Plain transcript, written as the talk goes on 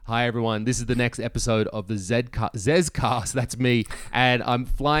Hi everyone, this is the next episode of the Zezcast, that's me, and I'm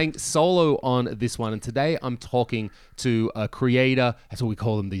flying solo on this one, and today I'm talking to a creator, that's what we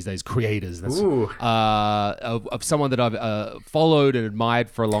call them these days, creators, that's, of someone that I've followed and admired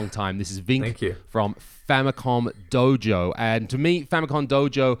for a long time. This is Vink from Famicom Dojo, and to me, Famicom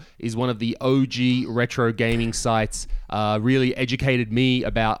Dojo is one of the OG retro gaming sites, really educated me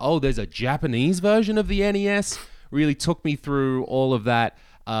about, there's a Japanese version of the NES, really took me through all of that.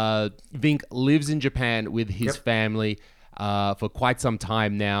 Vink lives in Japan with his family for quite some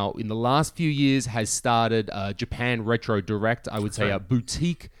time now. In the last few years has started Japan Retro Direct, I would say a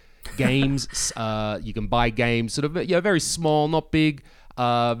boutique games. You can buy games, sort of very small, not big,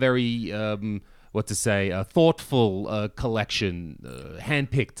 very, thoughtful collection,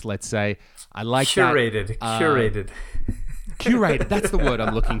 handpicked, let's say. I like curated. Curated, that's the word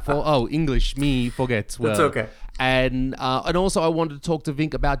I'm looking for. Oh, English, me forget. Well, that's okay. And also I wanted to talk to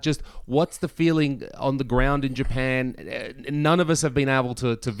Vink about just what's the feeling on the ground in Japan. None of us have been able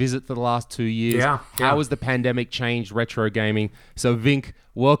to visit for the last 2 years. Yeah. How has the pandemic changed retro gaming? So Vink,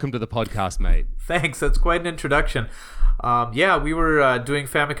 welcome to the podcast, mate. Thanks. That's quite an introduction. We were doing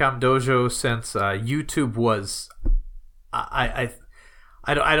Famicom Dojo since YouTube was, I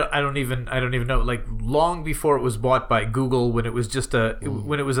don't even know, like long before it was bought by Google, when it was just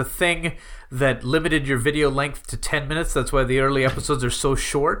when it was a thing that limited your video length to 10 minutes. That's why the early episodes are so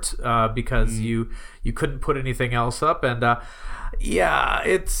short, because you couldn't put anything else up. And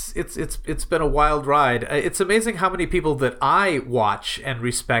it's been a wild ride. It's amazing how many people that I watch and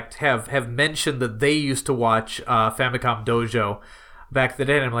respect have mentioned that they used to watch Famicom Dojo back then,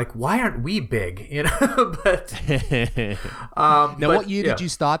 and I'm like, why aren't we big? But what year did you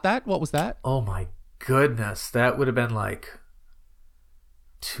start that? What was that? Oh my goodness, that would have been like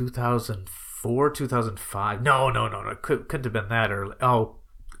 2004, 2005. No, couldn't have been that early. Oh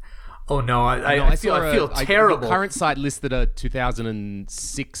no, I feel terrible. The current site listed a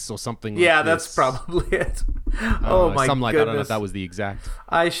 2006 or something. Yeah, like that's this. Probably it. My something like, goodness. I don't know if that was the exact.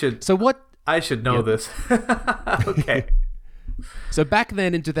 I should know this. Okay. So back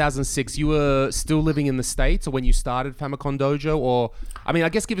then in 2006, you were still living in the States, or when you started Famicom Dojo? Or, I mean, I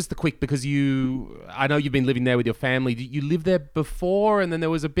guess give us the quick, because I know you've been living there with your family. Did you live there before, and then there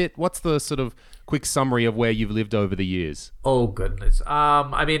was a bit, what's the sort of quick summary of where you've lived over the years? Oh, goodness.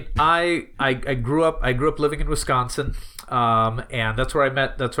 I mean, I grew up living in Wisconsin, and that's where I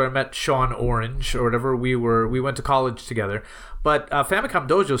met Sean Orange, or whatever. We went to college together. But Famicom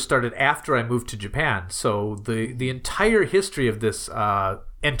Dojo started after I moved to Japan, so the entire history of this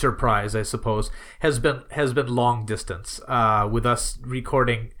enterprise, I suppose, has been long distance. With us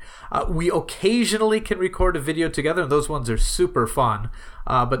recording, we occasionally can record a video together, and those ones are super fun.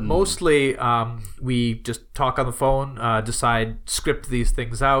 But mostly, we just talk on the phone, script these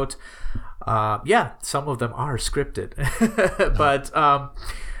things out. Some of them are scripted, but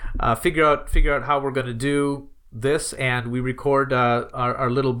figure out how we're gonna do this, and we record our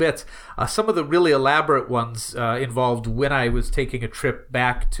little bits. Some of the really elaborate ones involved when I was taking a trip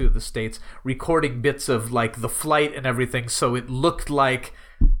back to the States, recording bits of like the flight and everything, so it looked like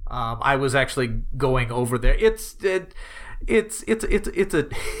I was actually going over there. It's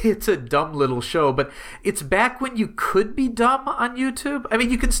a dumb little show, but it's back when you could be dumb on YouTube. I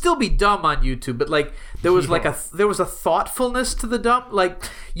mean, you can still be dumb on YouTube, but like there was there was a thoughtfulness to the dumb. Like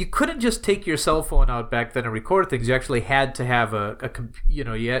you couldn't just take your cell phone out back then and record things. You actually had to have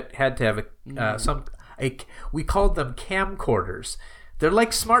we called them camcorders. They're like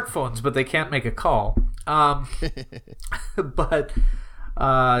smartphones, but they can't make a call. But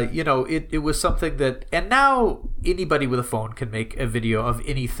it was something that, and now anybody with a phone can make a video of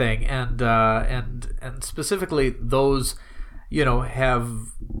anything, and specifically those, have.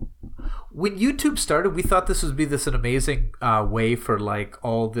 When YouTube started, we thought this would be an amazing way for like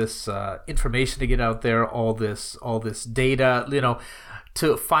all this information to get out there, all this data,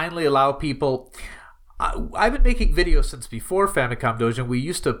 to finally allow people. I've been making videos since before Famicom Dojo. We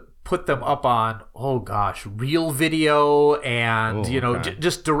used to put them up on, Real Video and,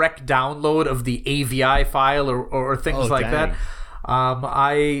 just direct download of the AVI file or things like that.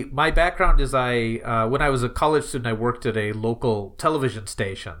 My background is when I was a college student, I worked at a local television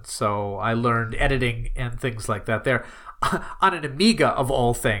station. So I learned editing and things like that there. On an Amiga, of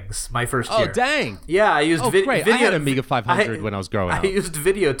all things, my first year. Oh, dang. Yeah, I used great. video. I had Amiga 500 when I was growing up. I used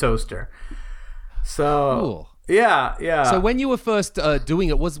Video Toaster. So... Cool. Yeah. So when you were first doing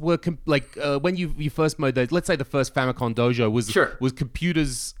it, when you first made those, let's say the first Famicom Dojo was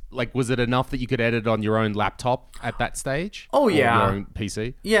computers, like, was it enough that you could edit on your own laptop at that stage? Oh, or yeah. your own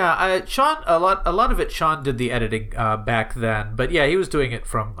PC. Yeah, Sean, a lot of it. Sean did the editing back then, but yeah, he was doing it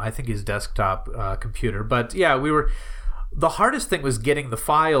from, I think, his desktop computer. But yeah, the hardest thing was getting the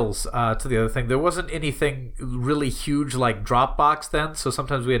files to the other thing. There wasn't anything really huge like Dropbox then, so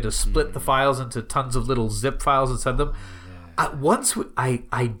sometimes we had to split the files into tons of little zip files and send them. Once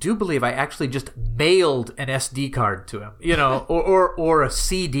I do believe I actually just mailed an SD card to him, or a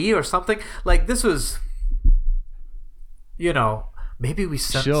CD or something. Like, this was, maybe we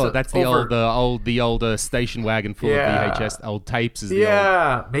sent. Sure, that's the old station wagon full of VHS old tapes. Is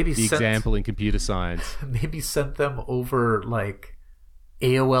the maybe the example in computer science. Maybe sent them over like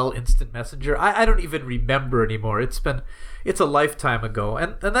AOL Instant Messenger. I don't even remember anymore. It's a lifetime ago,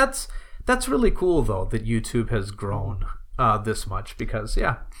 and that's really cool though that YouTube has grown this much, because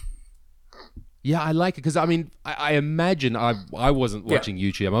Yeah, I like it because, I mean, I imagine I wasn't watching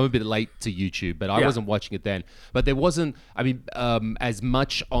YouTube. I'm a bit late to YouTube, but I wasn't watching it then. But there wasn't, I mean, as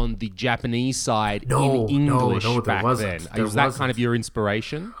much on the Japanese side in English back then. Was that kind of your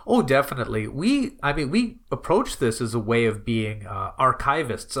inspiration? Oh, definitely. We approached this as a way of being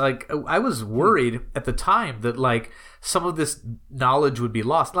archivists. Like, I was worried at the time that, like, some of this knowledge would be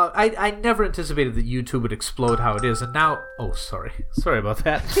lost. Now, I never anticipated that YouTube would explode how it is, and now, sorry about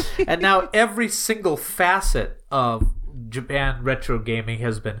that. And now every single facet of Japan retro gaming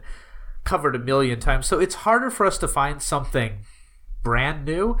has been covered a million times. So it's harder for us to find something brand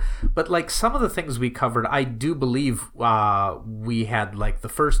new, but like some of the things we covered, I do believe we had like the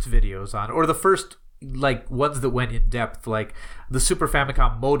first videos on, or the first like ones that went in depth, like the Super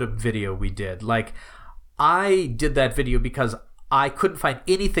Famicom modem video we did. Like, I did that video because I couldn't find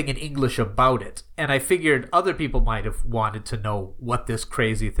anything in English about it, and I figured other people might have wanted to know what this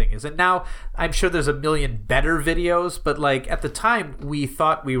crazy thing is. And now I'm sure there's a million better videos, but like at the time we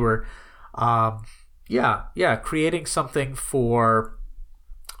thought we were creating something for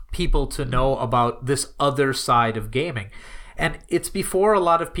people to know about this other side of gaming. And it's before a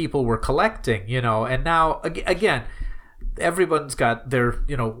lot of people were collecting, and now again, everyone's got their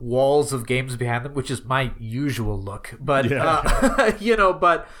walls of games behind them, which is my usual look, but at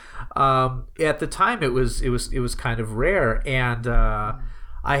the time it was kind of rare, and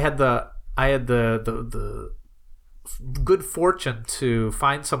I had the good fortune to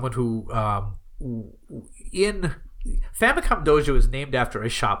find someone who in Famicom Dojo is named after a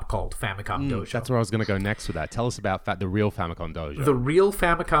shop called Famicom Dojo. That's where I was going to go next with that. Tell us about the real Famicom Dojo. The real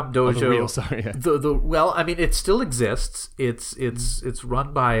Famicom Dojo. Well, I mean, it still exists. It's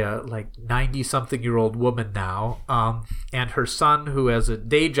run by a like 90-something-year-old woman now, and her son, who has a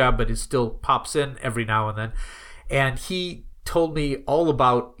day job but is still pops in every now and then. And he told me all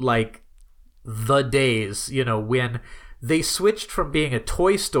about like the days, when they switched from being a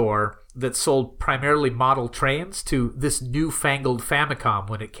toy store that sold primarily model trains to this newfangled Famicom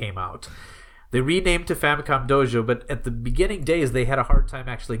when it came out. They renamed to Famicom Dojo, but at the beginning days they had a hard time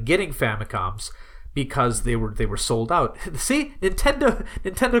actually getting Famicoms because they were sold out. See,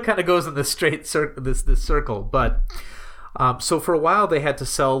 Nintendo kind of goes in this straight this circle, but so for a while they had to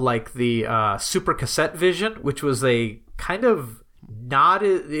sell like the Super Cassette Vision, which was a kind of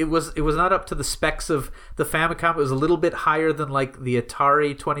it was not up to the specs of the Famicom. It was a little bit higher than like the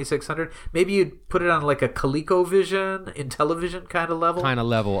Atari 2600. Maybe you'd put it on like a ColecoVision, Intellivision kind of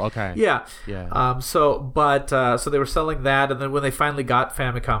level. Okay. Yeah. So they were selling that, and then when they finally got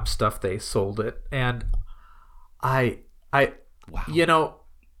Famicom stuff, they sold it. And they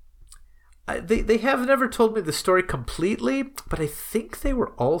have never told me the story completely, but I think they were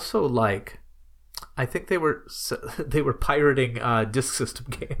also like, they were pirating disk system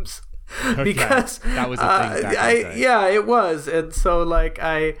games. Because that was a thing back in the day. It was. And so like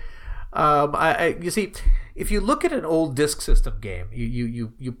you see, if you look at an old disk system game,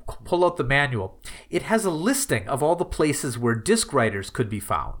 you pull out the manual, it has a listing of all the places where disk writers could be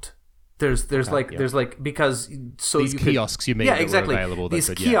found. There's because these kiosks you mean exactly. Were available. These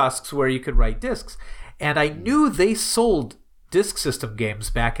kiosks where you could write disks, and I knew they sold disk system games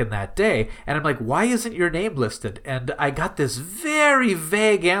back in that day, and I'm like, why isn't your name listed? And I got this very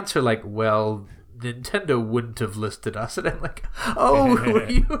vague answer like, well, Nintendo wouldn't have listed us. And I'm like, oh,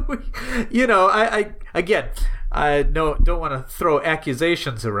 I again, I don't want to throw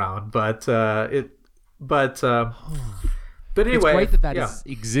accusations around, but anyway, it's great that has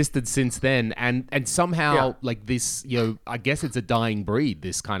existed since then, and somehow like this, I guess it's a dying breed.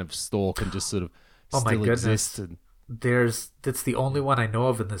 This kind of store can just sort of still exist. That's the only one I know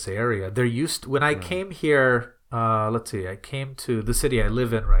of in this area. There used when I came here let's see, I came to the city I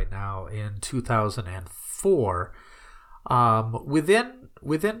live in right now in 2004.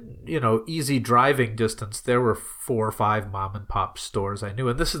 Within easy driving distance, there were 4 or 5 mom and pop stores I knew,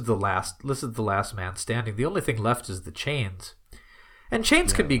 and this is the last man standing. The only thing left is the chains. And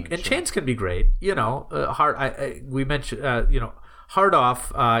chains can be great. We mentioned Hard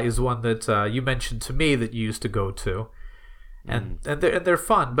Off is one that you mentioned to me that you used to go to, and they're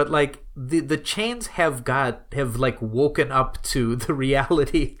fun. But like the chains have like woken up to the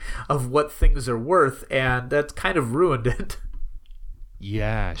reality of what things are worth, and that's kind of ruined it.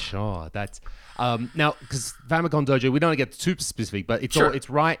 Yeah, sure. That's now because Famicom Dojo, we don't get too specific, but it's Sure. it's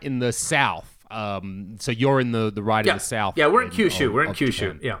right in the south. So you're in the right in the south. Yeah, we're in Kyushu. Of We're in Kyushu.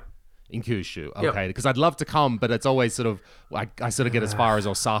 Japan. Yeah. In Kyushu, okay. Because I'd love to come, but it's always sort of like I sort of get as far as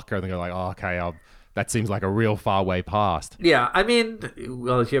Osaka and they go like, oh, okay, that seems like a real far way past. Yeah, I mean,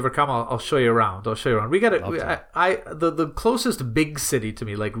 well, if you ever come, I'll show you around. We got the closest big city to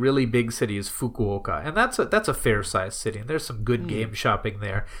me, like really big city, is Fukuoka, and that's a fair sized city, and there's some good game shopping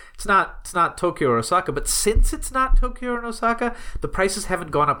there. It's not Tokyo or Osaka, but since it's not Tokyo or Osaka, the prices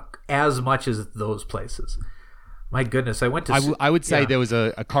haven't gone up as much as those places. My goodness, I went to. I would say there was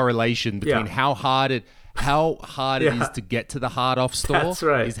a correlation between how hard it is to get to the Hard Off store. That's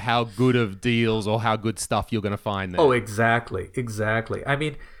right. Is how good of deals or how good stuff you're going to find there. Oh, exactly. I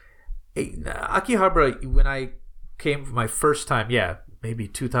mean, Akihabara, when I came for my first time, maybe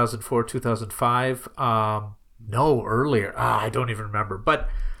 2004, 2005. No, earlier. I don't even remember. But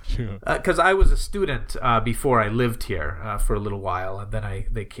because I was a student before I lived here for a little while, and then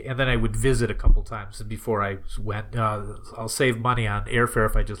I would visit a couple times. And before I went, I'll save money on airfare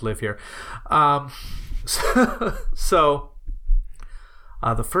if I just live here. So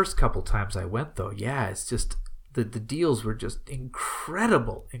the first couple times I went, though, it's just the deals were just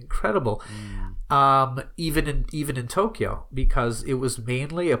incredible. Even in Tokyo, because it was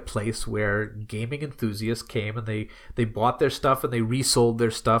mainly a place where gaming enthusiasts came and they bought their stuff and they resold their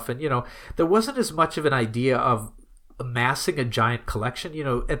stuff, and there wasn't as much of an idea of amassing a giant collection.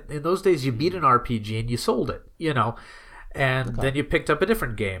 In those days you beat an RPG and you sold it, and then you picked up a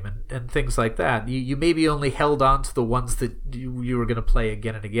different game and things like that. You maybe only held on to the ones that you were going to play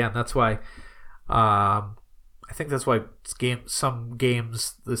again and again. That's why I think that's why some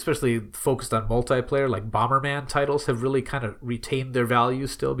games, especially focused on multiplayer, like Bomberman titles, have really kind of retained their value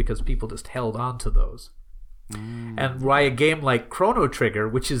still, because people just held on to those. And why a game like Chrono Trigger,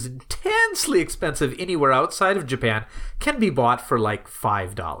 which is intensely expensive anywhere outside of Japan, can be bought for like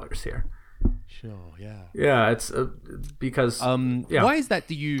 $5 here. Sure, yeah. Yeah, it's because... Why is that?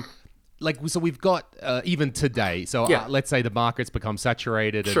 Do you... So we've got, even today, let's say the market's become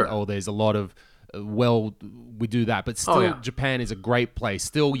saturated and, there's a lot of... we do that, but still Japan is a great place.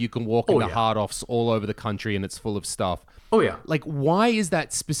 Still, you can walk into Hard Offs all over the country and it's full of stuff. Oh, yeah. Like, why is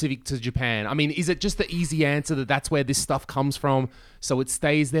that specific to Japan? I mean, is it just the easy answer that that's where this stuff comes from, so it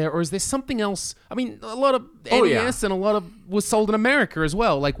stays there? Or is there something else? I mean, a lot of NES and a lot of was sold in America as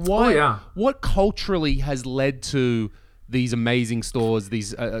well. Like, why? What culturally has led to these amazing stores,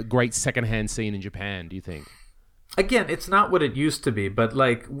 these great secondhand scene in Japan, do you think? Again, it's not what it used to be, but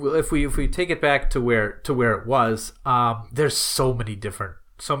like if we take it back to where it was, there's so many different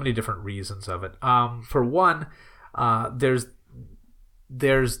reasons of it. For one, there's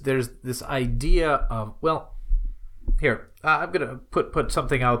this idea of, well, here I'm gonna put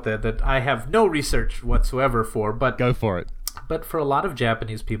something out there that I have no research whatsoever for, but go for it. But for a lot of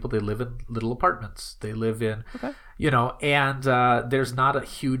Japanese people, they live in little apartments. They live in, and there's not a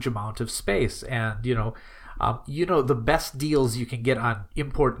huge amount of space, and the best deals you can get on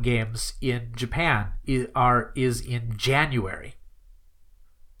import games in Japan is in January.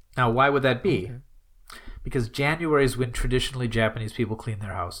 Now, why would that be? Okay. Because January is when traditionally Japanese people clean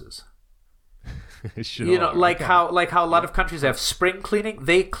their houses. Sure. How a lot of countries have spring cleaning.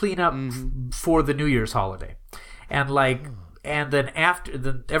 They clean up for the New Year's holiday, and then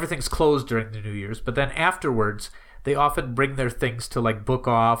everything's closed during the New Year's. But then afterwards, they often bring their things to like Book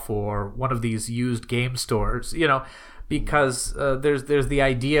Off or one of these used game stores, because there's the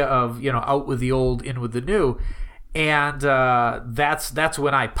idea of out with the old, in with the new, and that's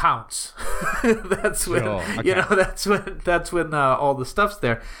when I pounce. That's when that's when all the stuff's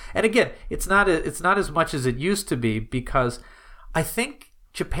there. And again, it's not as much as it used to be, because I think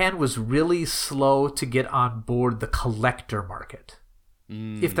Japan was really slow to get on board the collector market,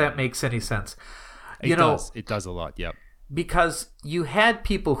 if that makes any sense. It does a lot, yep. Because you had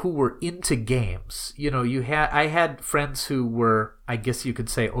people who were into games. I had friends who were, I guess you could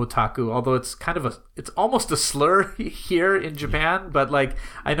say, otaku, although it's it's almost a slur here in Japan, but like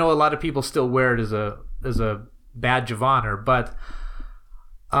I know a lot of people still wear it as a badge of honor. But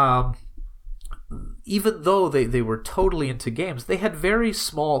even though they were totally into games, they had very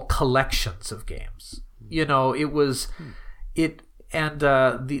small collections of games. You know, it was it. And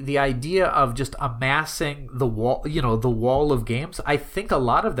the idea of just amassing the wall of games, I think a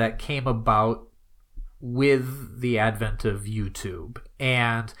lot of that came about with the advent of YouTube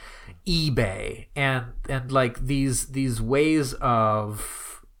and eBay and like these ways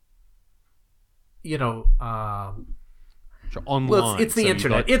of, online. Well, it's the So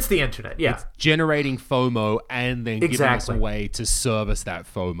internet. It's the internet. Yeah. It's generating FOMO and then giving us Exactly. a way to service that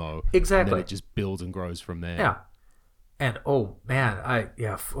FOMO. Exactly. And then it just builds and grows from there. Yeah. And oh man,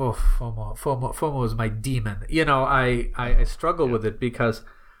 FOMO is my demon. You know, I struggle with it because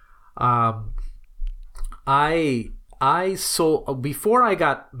I sold before I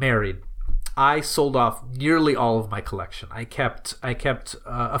got married. I sold off nearly all of my collection. I kept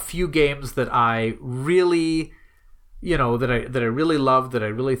a few games that I really, that I really loved, that I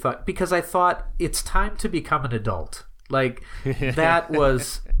really thought, because I thought it's time to become an adult. Like that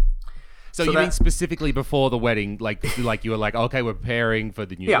was. So you mean specifically before the wedding, like you were like, okay, we're preparing for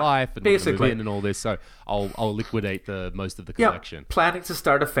the new life and basically. we're gonna move in and all this, so I'll liquidate the most of the collection. Planning to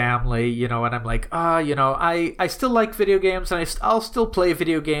start a family, and I'm like, I still like video games and I'll still play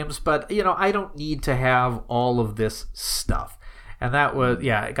video games, but I don't need to have all of this stuff. And that was,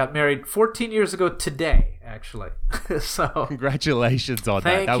 I got married 14 years ago today, actually. So Congratulations on that.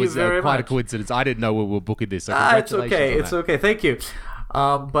 Thank That you was very quite a much. coincidence. I didn't know we were booking this. So it's congratulations okay. on It's that. okay. Thank you.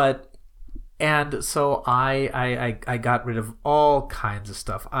 And so I got rid of all kinds of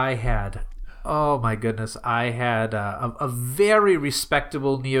stuff. I had, oh my goodness, I had a very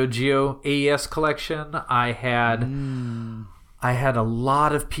respectable Neo Geo AES collection. I had a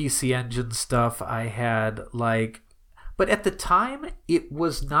lot of PC Engine stuff. I had but at the time it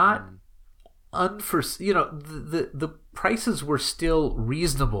was not unforeseen. The prices were still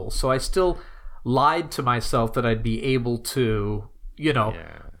reasonable, so I still lied to myself that I'd be able to,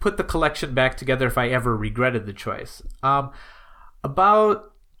 put the collection back together if I ever regretted the choice.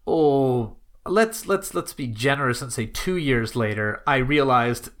 Let's be generous and say 2 years later, I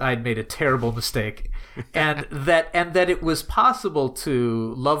realized I'd made a terrible mistake, and that it was possible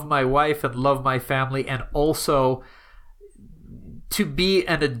to love my wife and love my family and also to be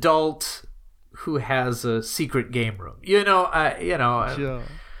an adult who has a secret game room. Sure.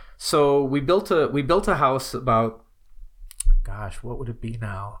 So we built a house about, gosh, what would it be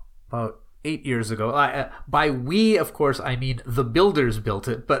now? About 8 years ago. By we, of course, I mean the builders built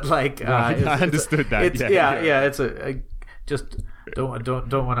it, but I understood that. It's, it's I just don't want to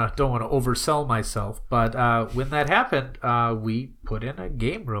oversell myself, but when that happened, we put in a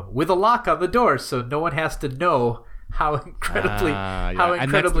game room with a lock on the door, so no one has to know how incredibly and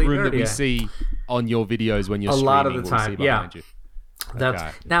that's the room that we see on your videos when you're a streaming. lot of the we'll time. see behind you.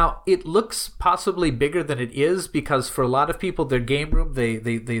 Okay. Now it looks possibly bigger than it is, because for a lot of people, their game room, they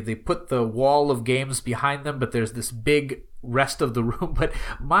put the wall of games behind them, but there's this big rest of the room. But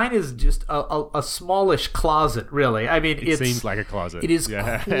mine is just a smallish closet, really. I mean, It seems like a closet. It is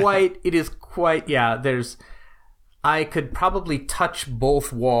quite. It is quite. Yeah, I could probably touch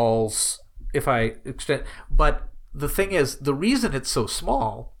both walls if I extend. But the thing is, the reason it's so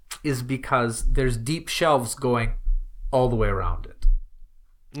small is because there's deep shelves going all the way around it.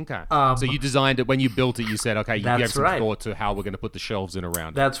 Okay. So you designed it when you built it. You said, okay, you gave That's some right. thought to how we're going to put the shelves in around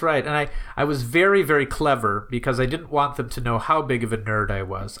it. That's right. And I was very, very clever because I didn't want them to know how big of a nerd I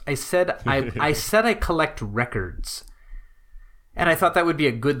was. I said I collect records. And I thought that would be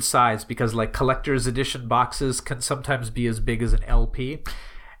a good size because collector's edition boxes can sometimes be as big as an LP.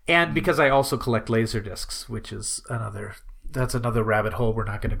 And because I also collect laser discs, which is another rabbit hole we're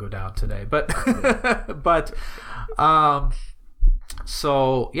not going to go down today. But but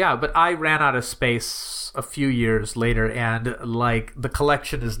I ran out of space a few years later, and the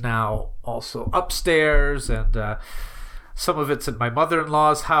collection is now also upstairs, and some of it's at my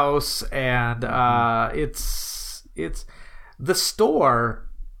mother-in-law's house, and it's the store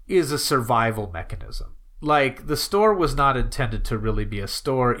is a survival mechanism. The store was not intended to really be a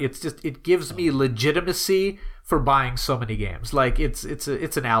store. It's just, it gives me legitimacy for buying so many games. It's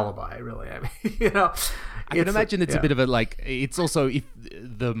an alibi, really. I mean, I can imagine it's a bit of a it's also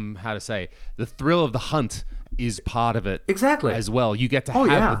the thrill of the hunt is part of it exactly as well. You get to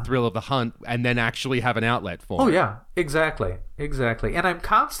have the thrill of the hunt and then actually have an outlet for it. Oh yeah, exactly. And I'm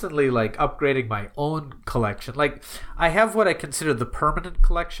constantly upgrading my own collection. I have what I consider the permanent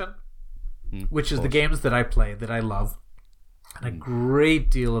collection, which is the games that I play that I love, and a great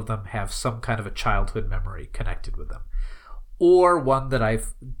deal of them have some kind of a childhood memory connected with them. or one that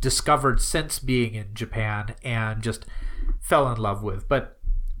I've discovered since being in Japan and just fell in love with. But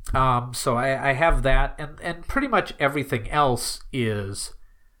so I have that, and pretty much everything else is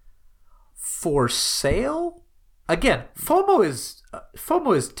for sale. Again, FOMO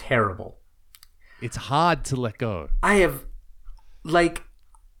is terrible. It's hard to let go. I have, like,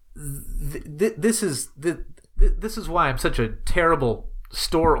 this is why I'm such a terrible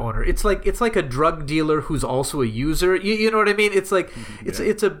store owner. It's like a drug dealer who's also a user. You know what I mean? It's like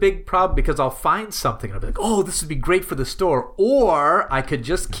it's a big problem because I'll find something and I'll be like, oh, this would be great for the store, or I could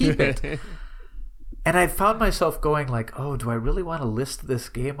just keep it. And I found myself going like, oh, do I really want to list this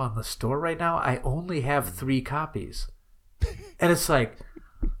game on the store right now? I only have 3 copies. And it's like,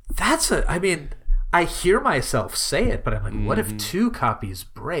 I mean, I hear myself say it, but I'm like, what if 2 copies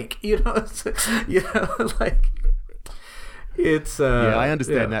break? You know, like, it's yeah, I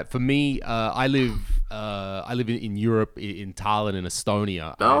understand that. For me, I live in Europe, in Tallinn, in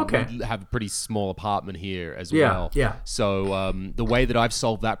Estonia. Oh, okay. We have a pretty small apartment here as Yeah, well. yeah. So the way that I've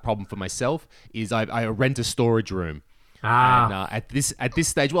solved that problem for myself is I rent a storage room. Ah. And at this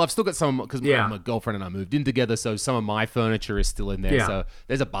stage, well, I've still got some because my girlfriend and I moved in together, so some of my furniture is still in there. Yeah. So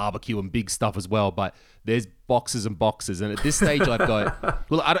there's a barbecue and big stuff as well, but there's boxes and boxes. And at this stage, I've got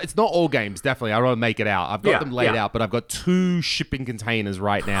it's not all games. Definitely, I want to make it out. I've got them laid out, but I've got 2 shipping containers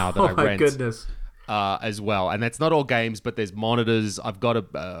right now that I rent. Oh my goodness. As well, and that's not all games, but there's monitors. I've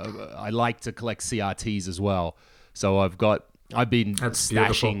got I like to collect CRTs as well, so I've been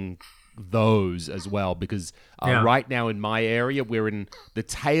stashing those as well because right now in my area we're in the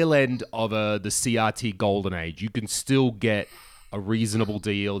tail end of the CRT golden age. You can still get a reasonable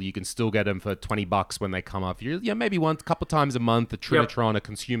deal. You can still get them for $20 when they come up. Maybe a couple times a month. A Trinitron, a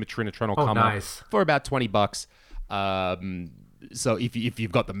consumer Trinitron will come up for about $20. So if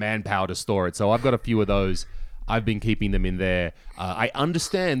you've got the manpower to store it. So I've got a few of those. I've been keeping them in there. I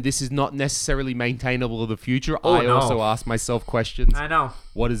understand this is not necessarily maintainable in the future. Also ask myself questions. I know.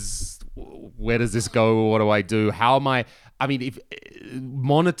 Where does this go? What do I do? How am I mean, if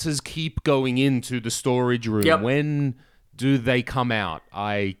monitors keep going into the storage room, when do they come out?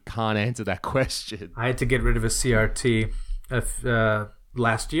 I can't answer that question. I had to get rid of a CRT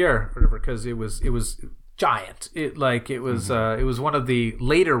last year or whatever because it was giant. It was one of the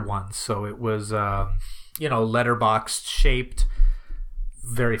later ones, so it was letterbox shaped,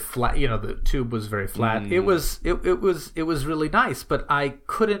 very flat. The tube was very flat. It was really nice, but I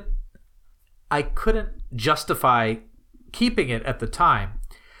couldn't justify keeping it at the time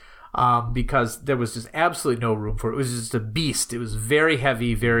because there was just absolutely no room for it. It was just a beast. It was very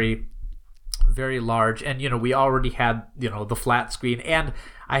heavy, very, very large, and we already had the flat screen, and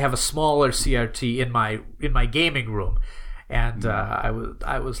I have a smaller CRT in my gaming room, and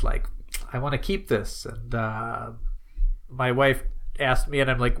I was like, I want to keep this, and my wife asked me,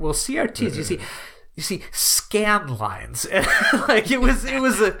 and I'm like, well, CRTs, you see scan lines, and like it was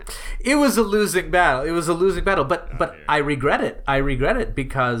a losing battle. It was a losing battle, but I regret it. I regret it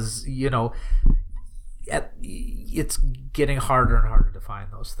because it's getting harder and harder to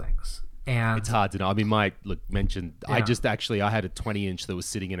find those things. And it's hard to know. I mean, I had a 20-inch that was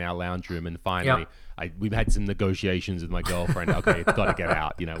sitting in our lounge room, and finally, we've had some negotiations with my girlfriend. Okay, it's got to get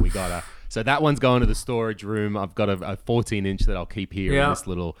out. We gotta. So that one's going to the storage room. I've got a 14-inch that I'll keep here in this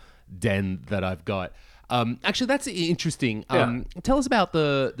little den that I've got. Actually, that's interesting. Tell us about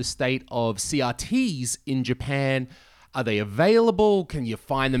the state of CRTs in Japan. Are they available? Can you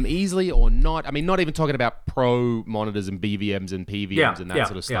find them easily or not? I mean, not even talking about pro monitors and BVMs and PVMs and that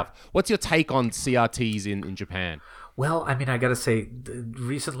sort of stuff. What's your take on CRTs in Japan? Well, I mean, I got to say,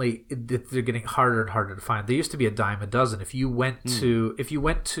 recently they're getting harder and harder to find. They used to be a dime a dozen. If you went to,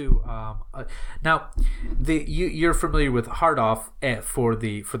 now, you're familiar with Hardoff for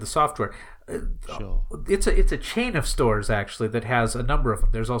the software. Sure. It's a chain of stores actually that has a number of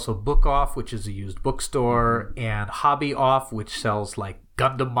them. There's also Book Off, which is a used bookstore, and Hobby Off, which sells like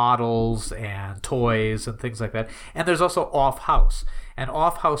Gundam models and toys and things like that. And there's also Off House, and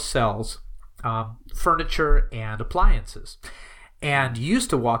Off House sells furniture and appliances. And you used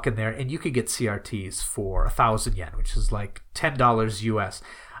to walk in there and you could get CRTs for 1,000 yen, which is like $10 US.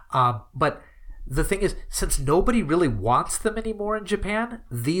 But the thing is, since nobody really wants them anymore in Japan,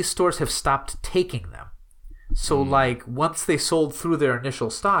 these stores have stopped taking them. So like once they sold through their initial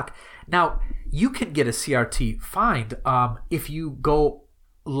stock, now you can get a CRT find if you go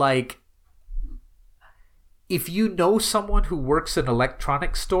like, if you know someone who works in an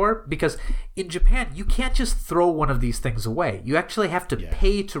electronics store, because in Japan you can't just throw one of these things away. You actually have to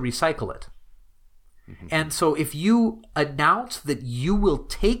pay to recycle it. And so if you announce that you will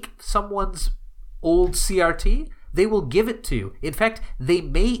take someone's old CRT, they will give it to you. In fact, they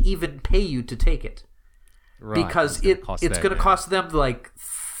may even pay you to take it. Right. Because it's going to cost them like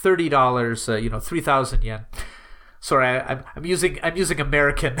 $30, 3,000 yen. Sorry, I'm using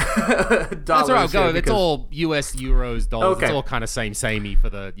American dollars. That's all right. Go. Because... It's all US, euros, dollars. Okay. It's all kind of samey for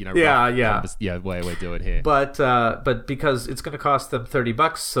the numbers, way we do it here. But because it's going to cost them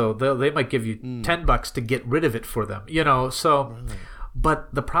 $30, so they might give you $10 to get rid of it for them. So. Right.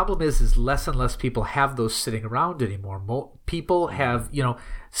 But the problem is less and less people have those sitting around anymore. People have,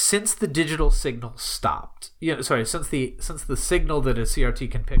 since the digital signal stopped. Since the signal that a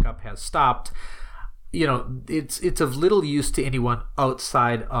CRT can pick up has stopped. It's of little use to anyone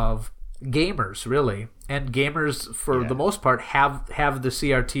outside of gamers, really. And gamers, for the most part, have the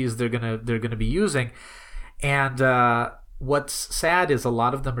CRTs they're gonna be using. And what's sad is a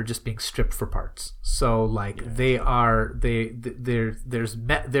lot of them are just being stripped for parts. So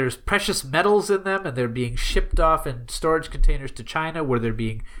there's precious metals in them, and they're being shipped off in storage containers to China, where they're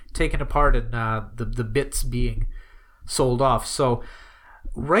being taken apart and the bits being sold off. So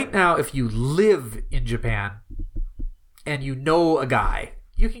right now, if you live in Japan and you know a guy,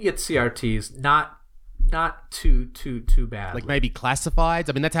 you can get CRTs not too bad. Like maybe classifieds.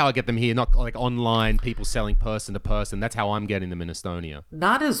 I mean, that's how I get them here. Not like online people selling person to person. That's how I'm getting them in Estonia.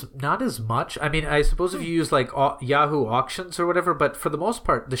 Not as much. I mean, I suppose if you use like Yahoo auctions or whatever, but for the most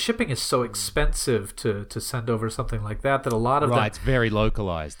part, the shipping is so expensive to send over something like that that a lot of them. It's very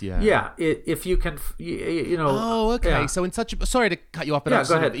localized. Yeah. Yeah. If you can, Oh, okay. Yeah. So in such a sorry to cut you off, but I'm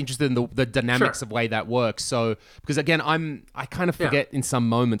go ahead. interested in the dynamics of way that works. So because again, I kind of forget in some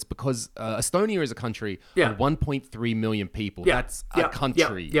moments because Estonia is a country. Yeah. 1.3 million people. Yeah. That's a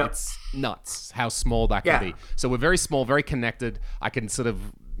country. Yeah. It's nuts how small that can be. So we're very small, very connected. I can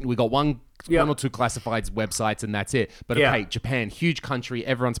we got one or two classifieds websites and that's it. But okay, Japan, huge country,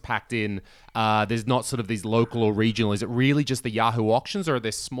 everyone's packed in. There's not sort of these local or regional. Is it really just the Yahoo auctions, or are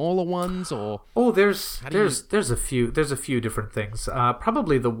there smaller ones? Or there's a few different things.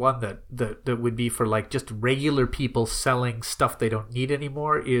 Probably the one that would be for like just regular people selling stuff they don't need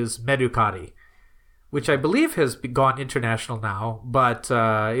anymore is Mercari, which I believe has gone international now, but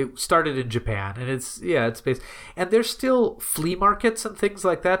it started in Japan, and it's based. And there's still flea markets and things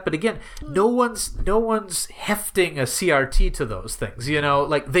like that. But again, no one's hefting a CRT to those things.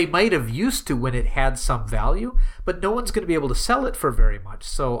 Like they might have used to when it had some value, but no one's going to be able to sell it for very much.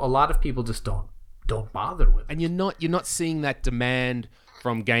 So a lot of people just don't bother with it. And you're not seeing that demand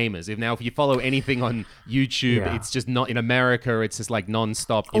from gamers. If you follow anything on YouTube, it's just not in America. It's just like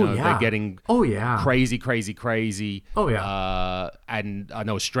nonstop. They're getting crazy. Oh yeah. And I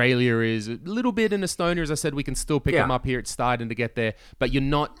know Australia is a little bit in Estonia. As I said, we can still pick them up here. It's starting to get there, but you're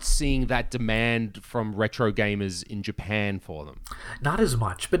not seeing that demand from retro gamers in Japan for them. Not as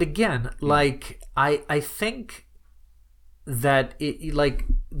much. But again, like I think that it, like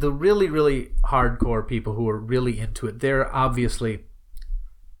the really, really hardcore people who are really into it, they're obviously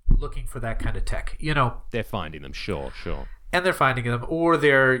looking for that kind of tech. They're finding them, sure. And they're finding them, or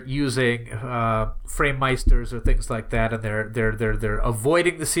they're using Framemeisters or things like that, and they're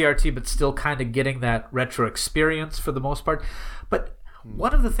avoiding the CRT, but still kind of getting that retro experience for the most part. But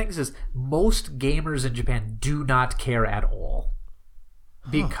one of the things is most gamers in Japan do not care at all,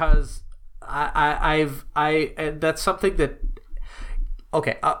 because and that's something that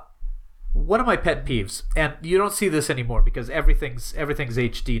one of my pet peeves, and you don't see this anymore because everything's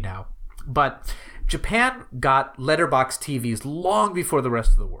HD now, but Japan got letterbox TVs long before the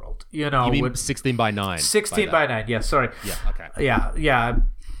rest of the world. You mean 16 by 9? 16 by 9, yeah, sorry. Yeah, okay. Yeah.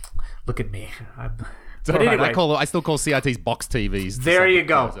 Look at me. But anyway, I still call CRTs box TVs. There you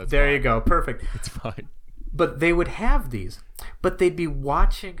go. You go. Perfect. It's fine. But they would have these, but they'd be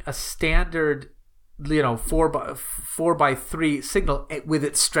watching a standard 4x3 signal with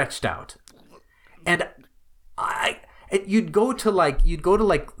it stretched out. And you'd go to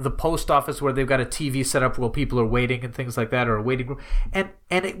the post office where they've got a TV set up while people are waiting and things like that, or a waiting room, and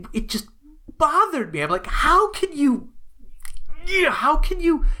it just bothered me. I'm like, how can you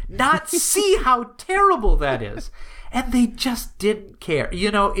not see how terrible that is? And they just didn't care,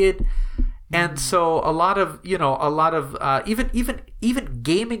 And so a lot of even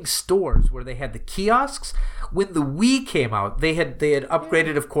gaming stores where they had the kiosks, when the Wii came out, they had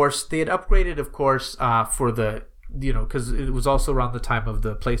upgraded, of course. For the because it was also around the time of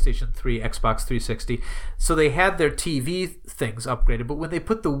the PlayStation 3, Xbox 360, so they had their TV things upgraded. But when they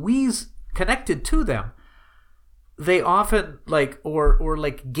put the Wii's connected to them, they often or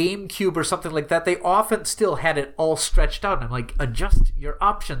like GameCube or something like that, they often still had it all stretched out. And I'm like, adjust your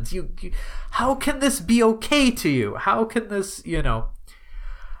options. You how can this be okay to you? How can this,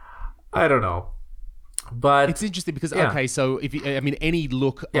 I don't know. But It's interesting because Yeah. okay, so if you, I mean, any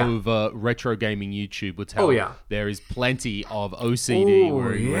look Yeah. over retro gaming YouTube would tell Oh, yeah. there is plenty of OCD Oh,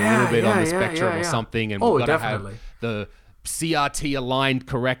 where you're a yeah, little bit on the yeah, spectrum yeah, or yeah. something, and Oh, we've got to definitely. have the CRT aligned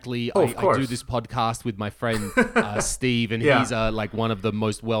correctly. Oh, of I do course. this podcast with my friend Steve, and Yeah. he's like one of the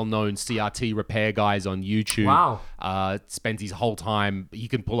most well-known CRT repair guys on YouTube. Wow. Spends his whole time, he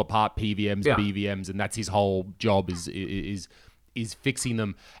can pull apart PVMs, Yeah. BVMs, and that's his whole job is fixing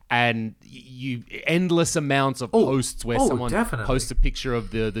them. And you endless amounts of posts where someone definitely. posts a picture of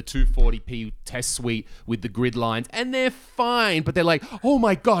the 240p test suite with the grid lines, and they're fine, but they're like, oh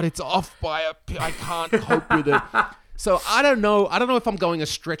my god, it's off by I can't cope with it. So I don't know if I'm going a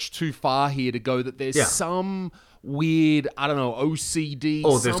stretch too far here to go that there's Yeah. some weird, I don't know, OCD,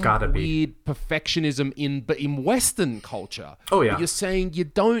 Oh, there's some gotta be. weird perfectionism in Western culture. Oh, yeah. But you're saying you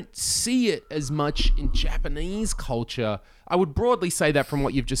don't see it as much in Japanese culture. I would broadly say that from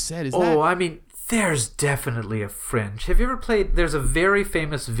what you've just said. Is that Oh, I mean, there's definitely a fringe. Have you ever played? There's a very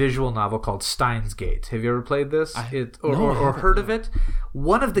famous visual novel called Steins Gate. Have you ever played this? Or heard of it?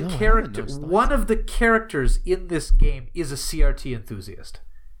 One of the characters in this game is a CRT enthusiast.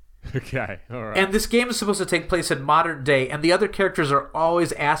 okay? All right. And this game is supposed to take place in modern day, and the other characters are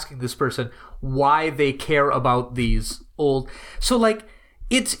always asking this person why they care about these old. So like,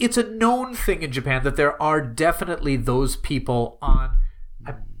 it's a known thing in Japan that there are definitely those people on.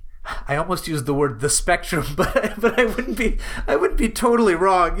 I almost used the word the spectrum, but I wouldn't be totally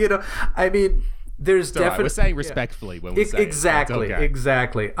wrong. You know, I mean, there's It's all right. definitely We're saying respectfully when we say it. exactly, That's okay.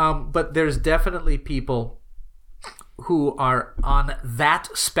 exactly. But there's definitely people who are on that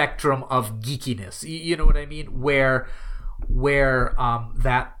spectrum of geekiness. You know what I mean? Where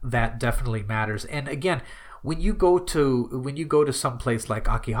that definitely matters. And again, when you go to some place like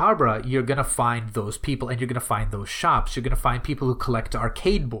Akihabara, you're gonna find those people, and you're gonna find those shops. You're gonna find people who collect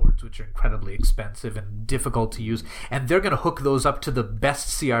arcade boards, which are incredibly expensive and difficult to use, and they're gonna hook those up to the best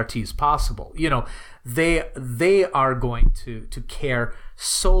CRTs possible. You know, they are going to care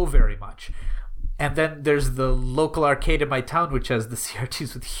so very much. And then there's the local arcade in my town, which has the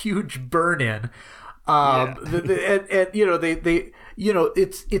CRTs with huge burn-in. And you know, they you know,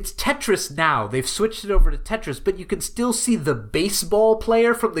 it's Tetris now. They've switched it over to Tetris, but you can still see the baseball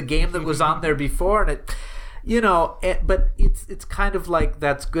player from the game that was on there before, and it, you know, but it's kind of like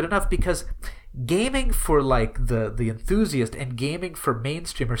that's good enough, because gaming for like the enthusiast and gaming for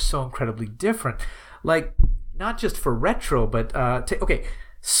mainstream are so incredibly different. Like, not just for retro, but okay,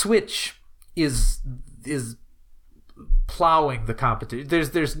 Switch is plowing the competition.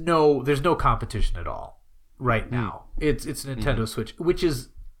 There's no competition at all right now. It's Nintendo Switch, which is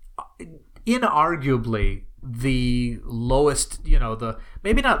inarguably the lowest, you know, the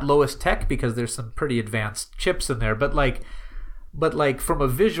maybe not lowest tech, because there's some pretty advanced chips in there, but like from a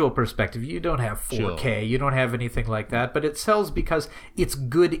visual perspective, you don't have 4K, you don't have anything like that, but it sells because it's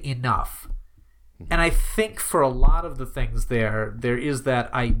good enough. And I think for a lot of the things there is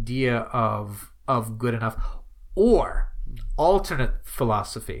that idea of good enough. Or alternate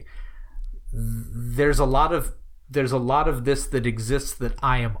philosophy, there's a lot of this that exists that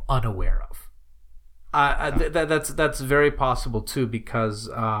I am unaware of. That's very possible too, because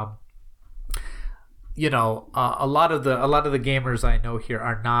you know, a lot of the gamers I know here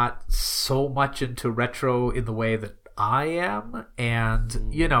are not so much into retro in the way that I am,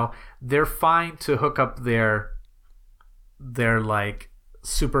 and you know, they're fine to hook up their like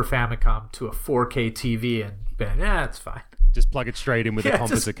Super Famicom to a 4K TV and it's fine. Just plug it straight in with a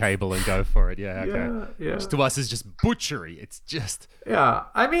composite cable and go for it. Yeah, okay. Yeah. Which to us is just butchery. It's just... Yeah,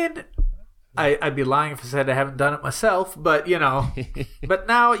 I mean, I'd be lying if I said I haven't done it myself, but you know, but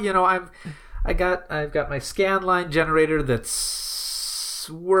now, you know, I've got my scanline generator that's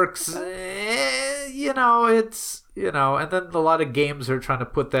works. You know, it's, you know, and then a lot of games are trying to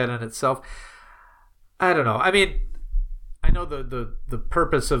put that in itself. I don't know. I mean, I know the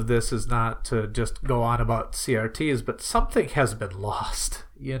purpose of this is not to just go on about CRTs, but something has been lost,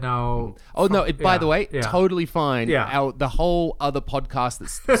 you know. Oh, no, by the way, totally fine. Yeah. The whole other podcast,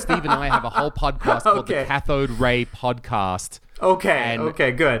 that Steve and I have a whole podcast called the Cathode Ray Podcast. Okay,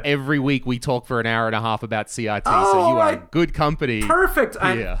 okay, good. Every week we talk for an hour and a half about CRT, so you are good company. Perfect.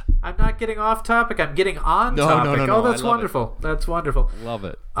 I'm not getting off topic. I'm getting on topic. No, that's wonderful. That's wonderful. Love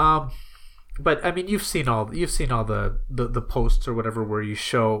it. But I mean, you've seen all the posts or whatever where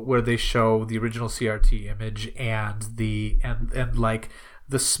they show the original CRT image and like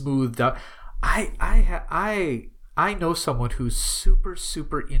the smoothed out. I know someone who's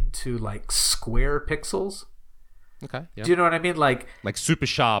super into like square pixels. Okay. Yeah. Do you know what I mean? Like super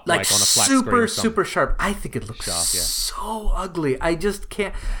sharp, like on a flat screen. Super sharp. I think it looks so ugly. I just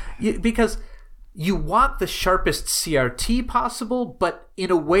can't, because you want the sharpest CRT possible, but in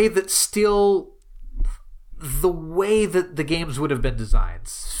a way that's still the way that the games would have been designed,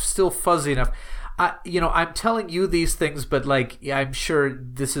 still fuzzy enough. I'm telling you these things, but like, I'm sure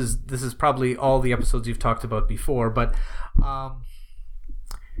this is probably all the episodes you've talked about before, but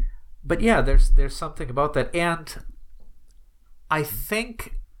yeah, there's something about that, and I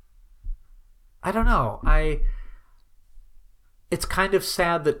think, I don't know, it's kind of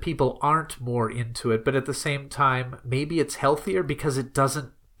sad that people aren't more into it, but at the same time, maybe it's healthier because it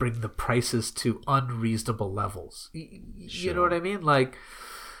doesn't bring the prices to unreasonable levels. You know what I mean? Like,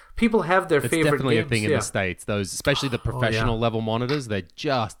 people have their favorite games. It's definitely a thing in the States. Those, especially the professional level monitors, they're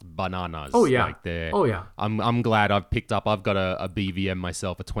just bananas. Oh yeah. Like oh yeah. I'm glad I've got a BVM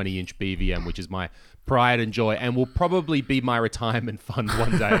myself, a 20-inch BVM, which is my pride and joy, and will probably be my retirement fund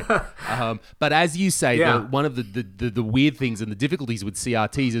one day. But as you say, one of the weird things and the difficulties with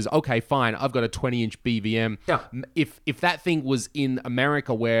CRTs is, okay, fine, I've got a 20-inch BVM. Yeah. If that thing was in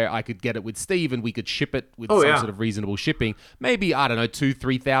America where I could get it with Steve and we could ship it with some sort of reasonable shipping, maybe, I don't know,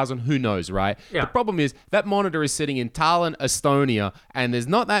 2,000-3,000, who knows, right? Yeah. The problem is that monitor is sitting in Tallinn, Estonia, and there's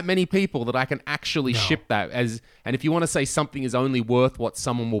not that many people that I can actually ship that as. And if you want to say something is only worth what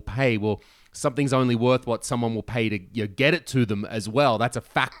someone will pay, well, something's only worth what someone will pay to get it to them as well. That's a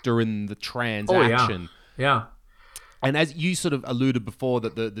factor in the transaction. Yeah. And as you sort of alluded before,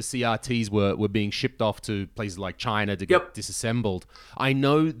 that the CRTs were being shipped off to places like China to get disassembled. I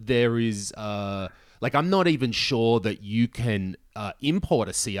know there is, I'm not even sure that you can import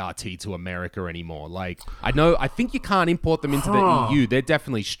a CRT to America anymore. Like, I think you can't import them into the EU. They're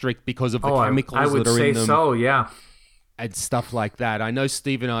definitely strict because of the chemicals that are in them. I would say so, yeah. And stuff like that. I know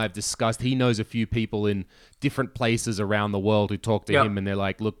Steve and I have discussed, he knows a few people in different places around the world who talk to him, and they're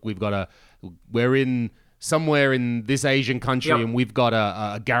like, look, we're in somewhere in this Asian country and we've got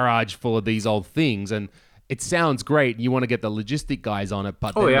a garage full of these old things, and it sounds great. You want to get the logistic guys on it,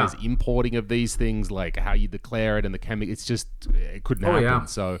 but then there's importing of these things, like how you declare it and the chemical. It's just, it couldn't happen.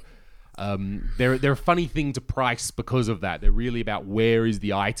 So they're a funny thing to price because of that. They're really about where is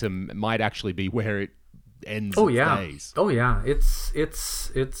the item. It might actually be where it ends its days. Oh yeah,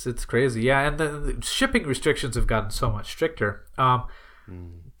 it's crazy. Yeah, and the shipping restrictions have gotten so much stricter.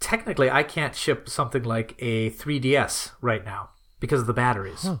 Technically, I can't ship something like a 3DS right now because of the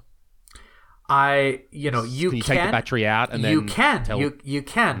batteries. You can you take the battery out and then you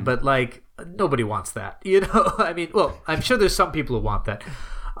can, but like, nobody wants that. I mean, well, I'm sure there's some people who want that.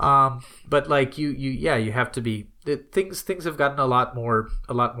 But like you have to be, things have gotten a lot more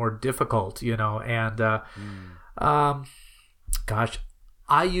difficult, and gosh,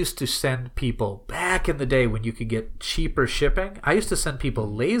 I used to send people back in the day when you could get cheaper shipping. I used to send people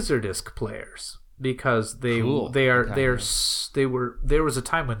Laserdisc players because there was a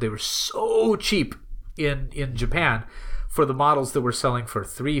time when they were so cheap in Japan for the models that were selling for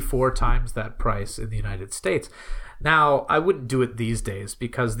 3-4 times that price in the United States. Now, I wouldn't do it these days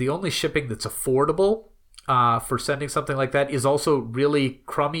because the only shipping that's affordable for sending something like that is also really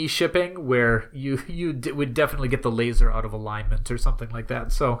crummy shipping, where you would definitely get the laser out of alignment or something like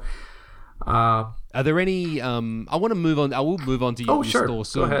that. So, are there any? I want to move on. I will move on to your store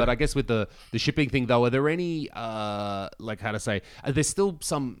soon, but I guess with the shipping thing though, are there any are there still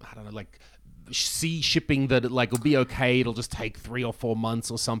some, I don't know, like sea shipping that like will be okay? It'll just take 3 or 4 months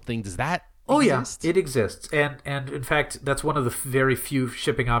or something. Does that? Oh exist? Yeah, it exists, and in fact, that's one of the very few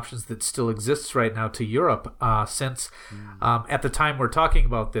shipping options that still exists right now to Europe. Since at the time we're talking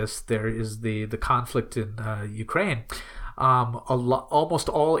about this, there is the conflict in Ukraine. Almost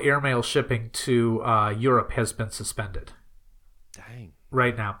all airmail shipping to Europe has been suspended. Dang.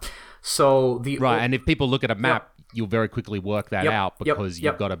 Right now, so and if people look at a map. You'll very quickly work that out because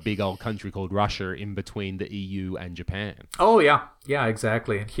you've got a big old country called Russia in between the EU and Japan. Oh, yeah. Yeah,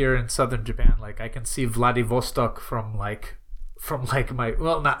 exactly. And here in southern Japan, like, I can see Vladivostok from my,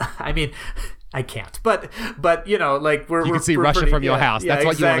 well, not, I mean, I can't, but like you can see Russia from your house. That's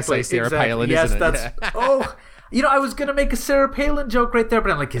what you want to say, Sarah Palin, isn't it? Oh, I was going to make a Sarah Palin joke right there,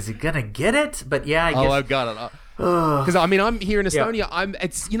 but I'm like, is he going to get it? But yeah, I guess. Oh, I've got it. Because I'm here in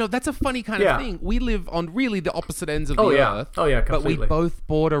Estonia. That's a funny kind of thing. We live on really the opposite ends of the earth. Oh yeah, completely. But we both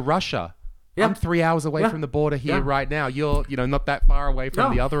border Russia. Yeah. I'm 3 hours away from the border here right now. You're not that far away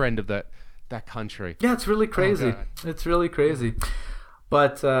from the other end of that country. Yeah, it's really crazy. It's really crazy.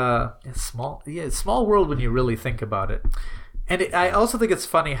 But it's small. Yeah, it's small world when you really think about it. And I also think it's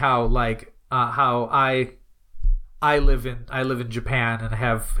funny how I live in Japan and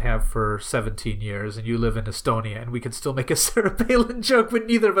have for 17 years, and you live in Estonia, and we can still make a Sarah Palin joke when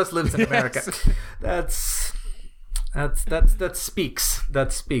neither of us lives in America. That speaks.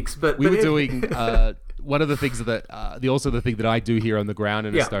 That speaks. But We were doing one of the things that the thing that I do here on the ground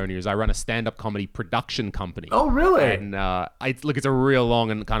in Estonia is I run a stand-up comedy production company. Oh, really? And it's a real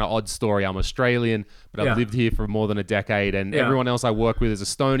long and kind of odd story. I'm Australian, but I've lived here for more than a decade, and everyone else I work with is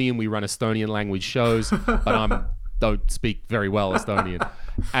Estonian. We run Estonian language shows, but don't speak very well Estonian.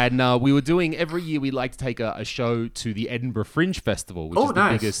 And we were doing, every year we like to take a show to the Edinburgh Fringe Festival, which is the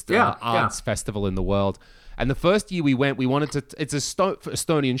biggest arts festival in the world. And the first year we went, we wanted to, it's a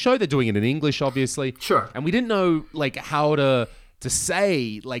Estonian show. They're doing it in English, obviously. Sure. And we didn't know how to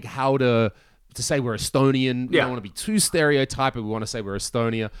say we're Estonian. We don't want to be too stereotyped. We want to say we're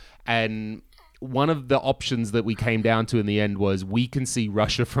Estonia. And one of the options that we came down to in the end was we can see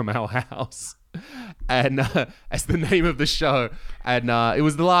Russia from our house. And as the name of the show, and it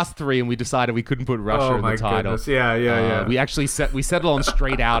was the last three, and we decided we couldn't put Russia in the title. Goodness. Yeah. We actually settled on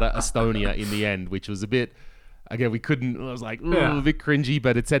straight out Estonia in the end, which was a bit. Again, we couldn't. I was like, a bit cringy,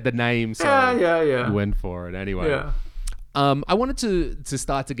 but it said the name, so we went for it anyway. Yeah. I wanted to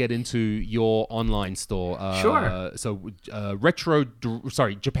start to get into your online store. Sure. So,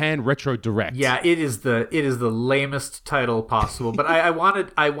 Japan Retro Direct. Yeah, it is the lamest title possible, but I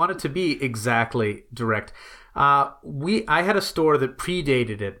wanted to be exactly direct. I had a store that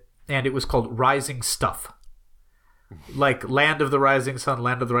predated it, and it was called Rising Stuff, like Land of the Rising Sun,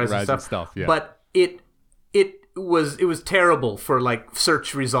 Land of the Rising Stuff. Yeah. But it was terrible for like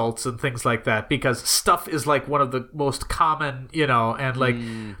search results and things like that, because stuff is like one of the most common, and like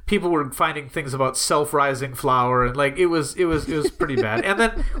people were finding things about self-rising flour, and like it was pretty bad. And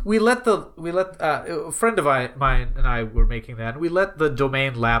then we let a friend of mine and I were making that, and we let the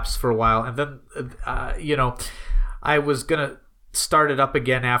domain lapse for a while, and then I was gonna start it up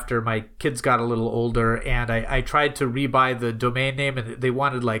again after my kids got a little older, and I tried to rebuy the domain name, and they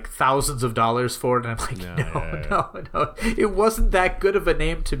wanted like thousands of dollars for it, and I'm like, no, it wasn't that good of a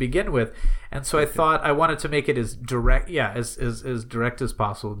name to begin with. And so I thought I wanted to make it as direct as direct as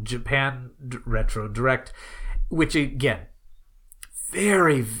possible. Japan Retro Direct, which again,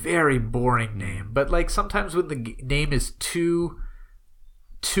 very, very boring name, but like sometimes when the name is too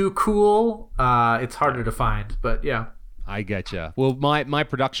cool, it's harder to find. But yeah, I get you. Well, my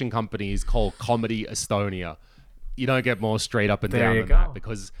production company is called Comedy Estonia. You don't get more straight up and down than that,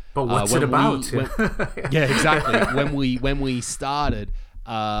 because. But what's it about? Yeah, exactly. when we started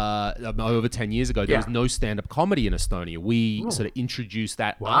over 10 years ago, there was no stand-up comedy in Estonia. We sort of introduced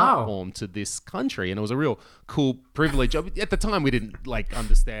that art form to this country, and it was a real cool privilege. At the time, we didn't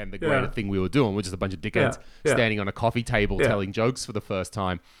understand the greater thing we were doing. We're just a bunch of dickheads standing on a coffee table telling jokes for the first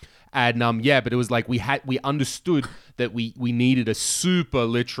time. And but it was like we understood that we needed a super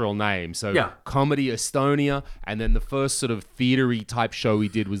literal name. So Comedy Estonia, and then the first sort of theatery type show we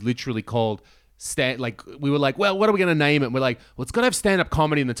did was literally called we were like, well, what are we going to name it? And we're like, well, it's got to have stand-up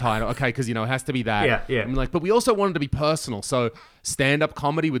comedy in the title. Okay, because it has to be that. Yeah. And we're like, but we also wanted to be personal. So stand-up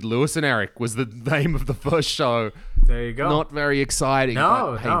comedy with Lewis and Eric was the name of the first show. There you go. Not very exciting.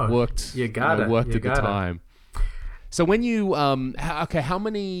 No, but, hey, worked. You got it. Worked at the time. So when you how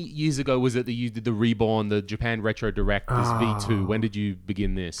many years ago was it that you did the Reborn, the Japan Retro Direct, this V2? When did you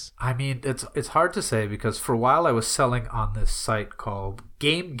begin this? I mean, it's hard to say, because for a while I was selling on this site called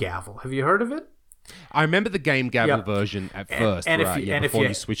Game Gavel. Have you heard of it? I remember the Game Gavel version at first, before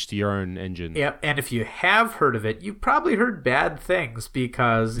you switched to your own engine. Yeah, and if you have heard of it, you probably heard bad things,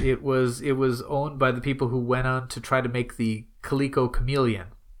 because it was owned by the people who went on to try to make the Coleco Chameleon.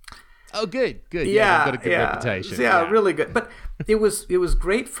 Oh, good. Yeah, they've got a good reputation. Yeah, really good. But it was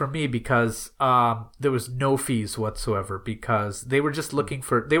great for me, because there was no fees whatsoever, because they were just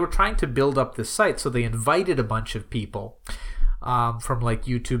they were trying to build up this site, so they invited a bunch of people from like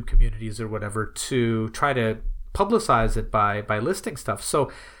YouTube communities or whatever to try to publicize it by listing stuff.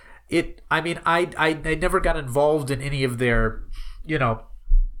 So I never got involved in any of their,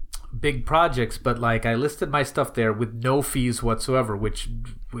 big projects, but like I listed my stuff there with no fees whatsoever, which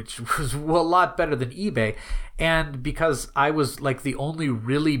was a lot better than eBay. And because I was like the only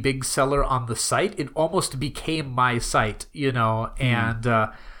really big seller on the site, it almost became my site, and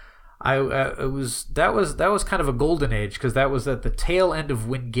that was kind of a golden age, because that was at the tail end of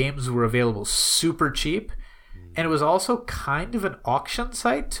when games were available super cheap, and it was also kind of an auction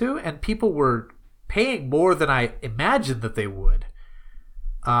site too, and people were paying more than I imagined that they would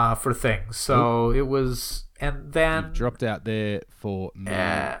for things. So it was, And then Dropped out there for me.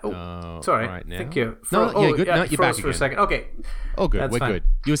 sorry. Right now. Thank you. No, yeah, good. No, you're froze back for a again. second. Okay. Oh, good. That's We're fine. good.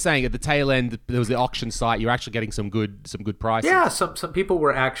 You were saying at the tail end there was the auction site. You're actually getting some good prices. Yeah, some people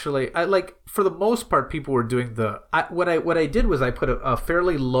were actually for the most part people were doing what I did was I put a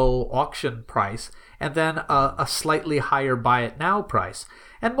fairly low auction price and then a slightly higher buy it now price.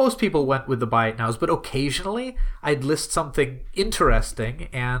 And most people went with the buy it nows, but occasionally I'd list something interesting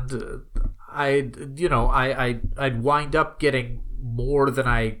and I'd wind up getting more than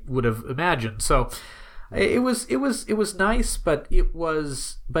I would have imagined. So it was nice, but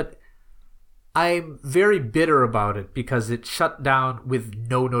I'm very bitter about it because it shut down with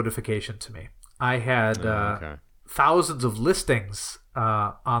no notification to me. I had thousands of listings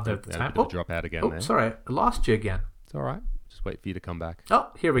on there at the time. Drop out again. There. Sorry, I lost you again. It's all right. Just wait for you to come back.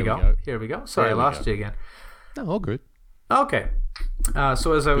 Oh, here we go. Here we go. Sorry, I lost you again. No, all good. Okay.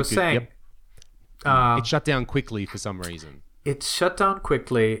 So as I was saying, it shut down quickly for some reason. It shut down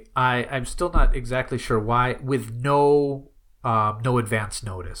quickly. I'm still not exactly sure why, with no advance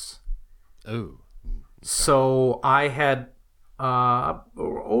notice. Oh. Okay. So I had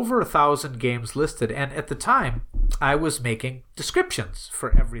over 1,000 games listed, and at the time, I was making descriptions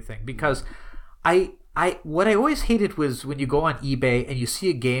for everything because what I always hated was when you go on eBay and you see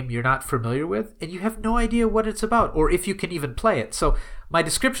a game you're not familiar with and you have no idea what it's about or if you can even play it. So my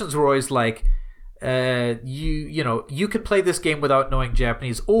descriptions were always like, you could play this game without knowing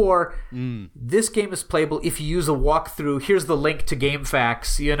Japanese, or this game is playable if you use a walkthrough. Here's the link to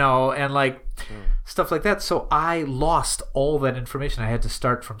GameFAQs, and stuff like that. So I lost all that information. I had to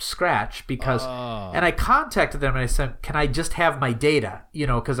start from scratch because, and I contacted them and I said, "Can I just have my data?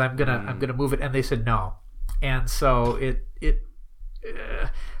 Because I'm gonna move it." And they said no. And so they're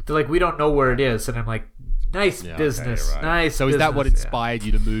like, "We don't know where it is," and I'm like, nice business. Okay, right. Nice. So is that what inspired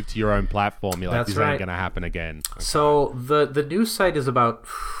you to move to your own platform? You're like, That's this ain't going to happen again. Okay. So the new site is about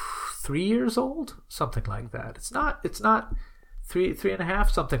 3 years old, something like that. It's not three and a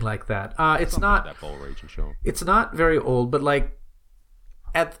half, something like that. It's Something not in that ball region, sure. It's not very old, but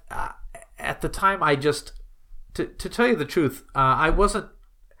at the time, I just to tell you the truth, I wasn't.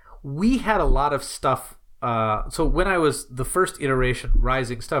 We had a lot of stuff. So when I was the first iteration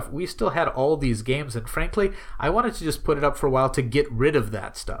Rising stuff, we still had all these games, and frankly, I wanted to just put it up for a while to get rid of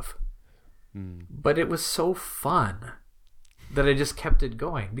that stuff. But it was so fun that I just kept it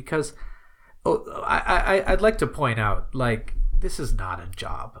going because I'd like to point out, this is not a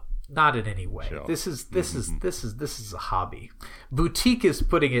job, not in any way. Sure. This is a hobby. Boutique is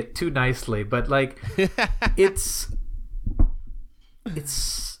putting it too nicely, but it's.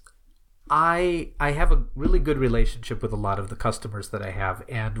 I have a really good relationship with a lot of the customers that I have,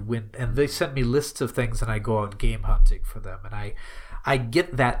 and they send me lists of things, and I go out game hunting for them, and I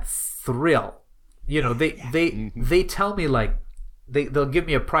get that thrill. They tell me they'll give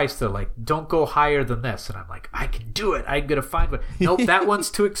me a price. They're like, don't go higher than this, and I'm like, I can do it. I'm gonna find one. Nope, that one's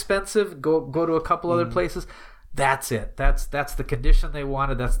too expensive. Go to a couple other places. That's it. That's the condition they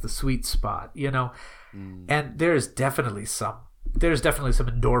wanted. That's the sweet spot. And there's definitely some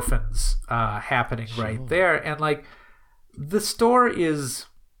endorphins happening right there, and the store is,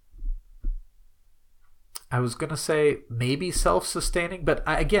 I was gonna say maybe self-sustaining, but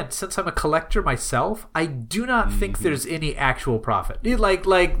again, since I'm a collector myself, I do not think there's any actual profit.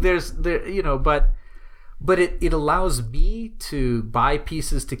 But it allows me to buy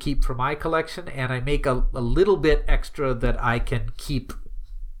pieces to keep for my collection, and I make a little bit extra that I can keep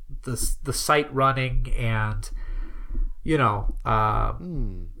the site running, and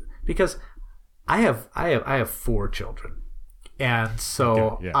because I have 4 children, and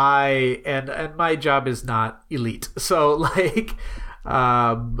so okay, yeah. and my job is not elite, so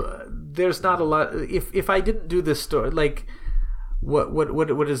there's not a lot. If I didn't do this store,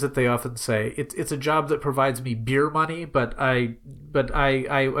 what is it they often say? It's a job that provides me beer money, but I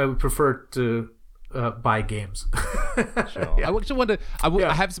would prefer to buy games. Sure. Yeah. I actually wonder.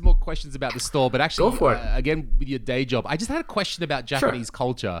 I have some more questions about the store, but actually, Go for it. Again, with your day job, I just had a question about Japanese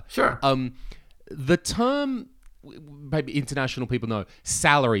culture. Sure. The term, maybe international people know,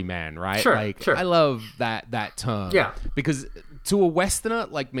 salaryman, right? Sure, sure. I love that term. Yeah. Because to a Westerner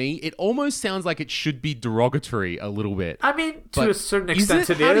like me, it almost sounds like it should be derogatory a little bit. I mean, to But a certain is extent,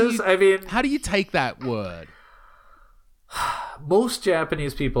 it? it is. I mean, How do you take that word? most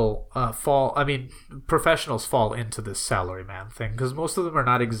Japanese people professionals fall into this salaryman thing because most of them are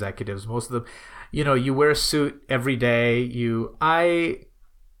not executives. Most of them, you wear a suit every day. I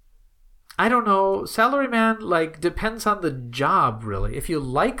don't know. Salaryman depends on the job, really. If you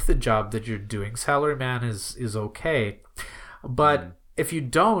like the job that you're doing, salaryman is okay. But if you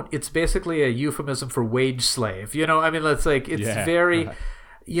don't, it's basically a euphemism for wage slave. You know, I mean, it's like it's very,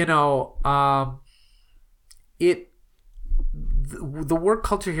 you know, the work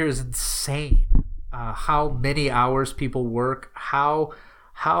culture here is insane. How many hours people work, how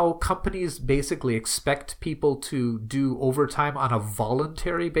companies basically expect people to do overtime on a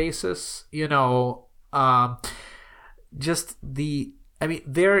voluntary basis. You know, there's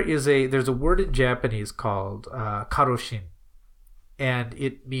a word in Japanese called karoshin, and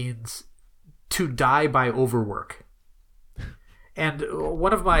it means to die by overwork. And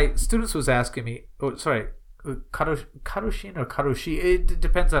one of my students was asking me, karoshin or karoshi, it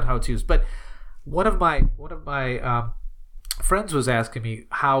depends on how it's used, but one of my friends was asking me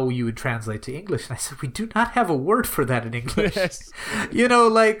how you would translate to English, and I said, we do not have a word for that in English. Yes. You know,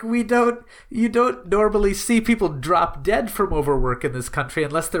 like you don't normally see people drop dead from overwork in this country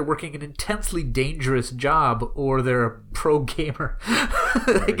unless they're working an intensely dangerous job or they're a pro gamer.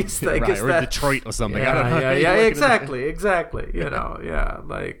 I guess or that, in Detroit or something. Yeah, I don't know. yeah, exactly. You know, yeah,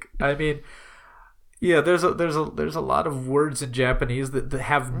 like, I mean, yeah, there's a lot of words in Japanese that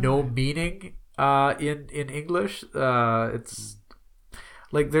have no meaning in English. It's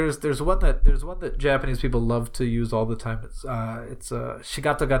like there's one that Japanese people love to use all the time. It's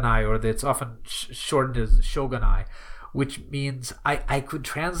shigata ga nai, or it's often shortened as shoganai, which means I could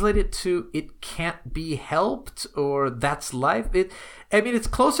translate it to "it can't be helped" or "that's life." It's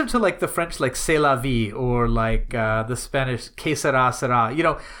closer to like the French like "c'est la vie" or like the Spanish "que sera sera." You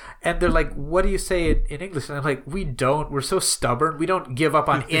know. And they're like, what do you say in English? And I'm like, we're so stubborn. We don't give up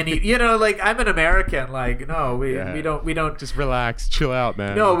on any, you know, like I'm an American. Like, no, we don't. Just relax, chill out,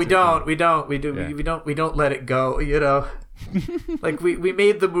 man. No, we don't let it go, you know. Like we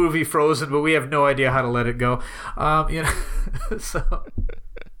made the movie Frozen, but we have no idea how to let it go. You know, so.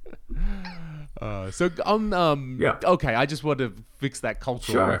 Okay, I just wanted to fix that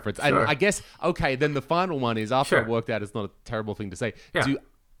cultural reference. And I guess, okay, then the final one is, after I worked out, it's not a terrible thing to say. Yeah.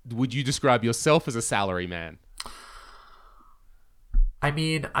 Would you describe yourself as a salary man? I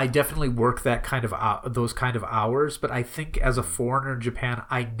mean, I definitely work those kind of hours, but I think as a foreigner in Japan,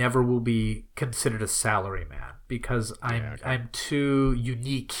 I never will be considered a salary man because I'm too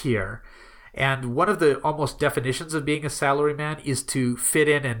unique here. And one of the almost definitions of being a salary man is to fit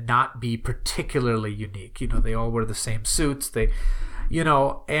in and not be particularly unique. You know, they all wear the same suits. You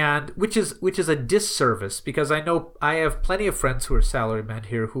know, and which is a disservice, because I know I have plenty of friends who are salarymen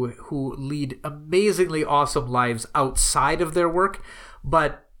here who lead amazingly awesome lives outside of their work,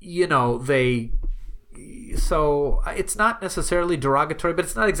 but you know, so it's not necessarily derogatory, but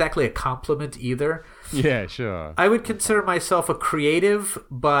it's not exactly a compliment either. Yeah, sure. I would consider myself a creative,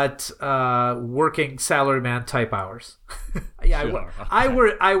 but working salaryman type hours. Yeah, sure.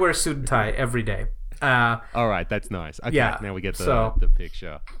 I wear suit and tie every day. All right, that's nice. Okay, now we get the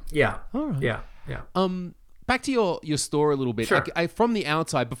picture. Yeah. All right. Yeah. Back to your store a little bit. Sure. I from the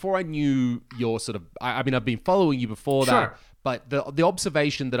outside, before I knew your sort of, I mean, I've been following you before that, but the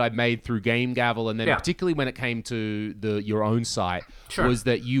observation that I made through Game Gavel, and then particularly when it came to your own site, was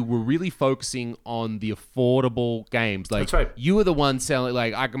that you were really focusing on the affordable games. Like, that's right. You were the one selling,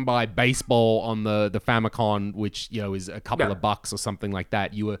 like, I can buy baseball on the Famicom, which, you know, is a couple of bucks or something like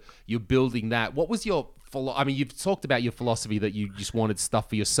that. You're building that. What was your I mean, you've talked about your philosophy that you just wanted stuff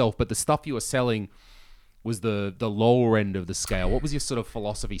for yourself, but the stuff you were selling was the lower end of the scale. What was your sort of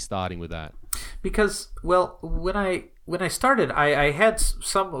philosophy starting with that? Because, well, when I started, I had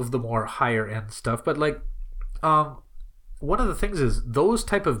some of the more higher end stuff, but like, one of the things is those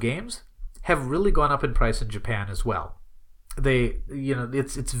type of games have really gone up in price in Japan as well. They, you know,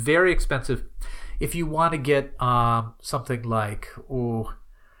 it's very expensive. If you want to get something like,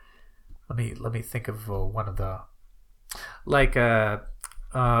 let me think of one of the, like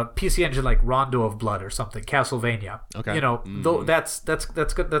PC Engine, like Rondo of Blood or something, Castlevania. Okay. You know, though that's going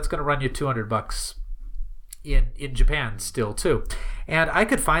to run you $200 in Japan still too. And I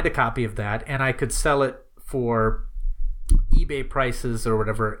could find a copy of that and I could sell it for eBay prices or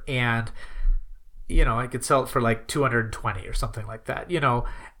whatever, and you know, I could sell it for like 220 or something like that, you know.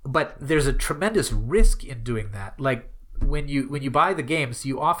 But there's a tremendous risk in doing that. Like when you buy the games,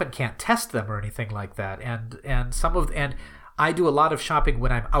 you often can't test them or anything like that. And I do a lot of shopping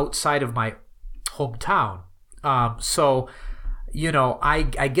when I'm outside of my hometown. So, you know, I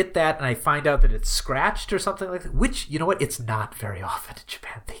get that and I find out that it's scratched or something like that, which, you know what, it's not very often in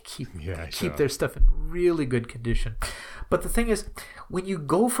Japan. They keep their stuff in really good condition. But the thing is, when you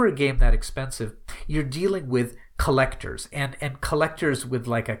go for a game that expensive, you're dealing with collectors and collectors with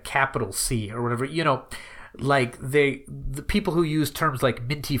like a capital C or whatever, you know. like the people who use terms like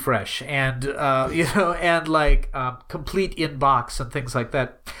minty fresh and and like complete inbox and things like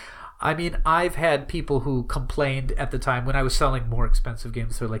that. I mean, I've had people who complained at the time when I was selling more expensive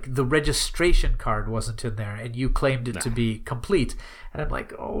games. They're like, the registration card wasn't in there, and you claimed it to be complete. And I'm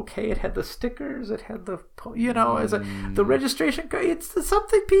like, okay, it had the stickers, it had the, the registration card. It's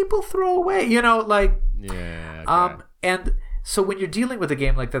something people throw away, like. Yeah. Okay. And so when you're dealing with a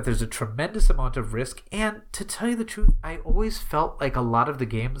game like that, there's a tremendous amount of risk. And to tell you the truth, I always felt like a lot of the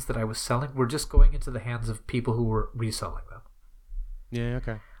games that I was selling were just going into the hands of people who were reselling them. Yeah.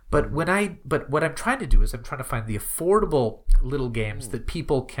 Okay. But what I'm trying to do is I'm trying to find the affordable little games that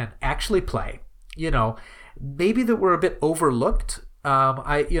people can actually play. Maybe that were a bit overlooked. I'm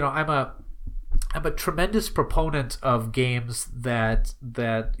a tremendous proponent of games that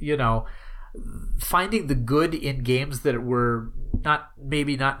finding the good in games that were not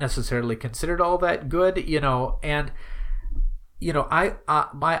necessarily considered all that good.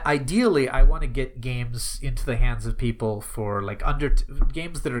 Ideally, I want to get games into the hands of people for like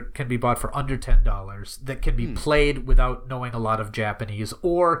games that can be bought for under $10 that can be played without knowing a lot of Japanese,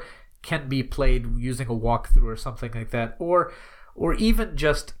 or can be played using a walkthrough or something like that, or even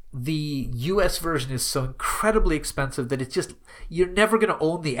just the US version is so incredibly expensive that it's just, you're never going to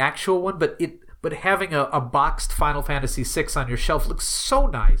own the actual one, but having a boxed Final Fantasy VI on your shelf looks so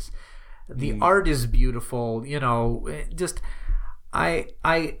nice. The art is beautiful, just. I'm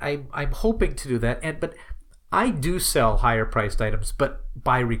hoping to do that, but I do sell higher priced items, but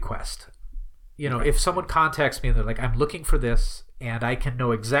by request. If someone contacts me and they're like, I'm looking for this, and I can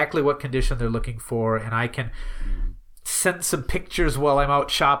know exactly what condition they're looking for, and I can send some pictures while I'm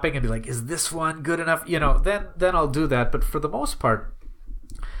out shopping and be like, is this one good enough? Then I'll do that. But for the most part,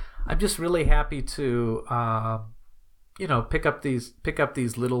 I'm just really happy to pick up these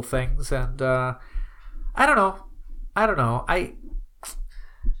little things, and I don't know.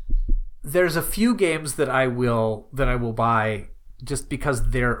 There's a few games that I will buy just because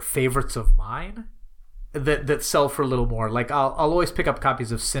they're favorites of mine that sell for a little more. Like I'll always pick up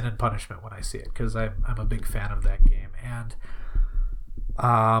copies of Sin and Punishment when I see it, because I'm a big fan of that game, and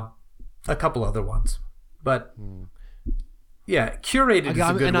a couple other ones. But yeah, curated is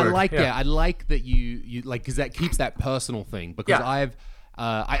a good word. I like that you like, because that keeps that personal thing. Because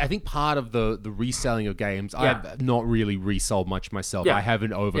I think part of the reselling of games, I've not really resold much myself. I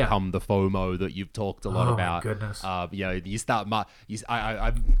haven't overcome the FOMO that you've talked a lot about. Oh my goodness. You start.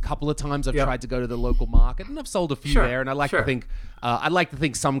 A couple of times I've tried to go to the local market, and I've sold a few there. And I like to think,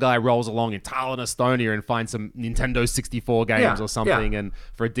 some guy rolls along in Tallinn, Estonia, and finds some Nintendo 64 games or something, and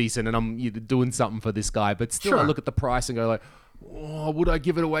for a decent, and I'm doing something for this guy. But still, I look at the price and go like, oh, would I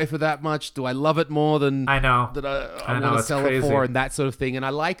give it away for that much? Do I love it more than I know that I want to sell it for, and that sort of thing? And I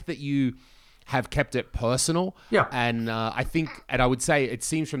like that you have kept it personal. Yeah. And I think, and I would say, it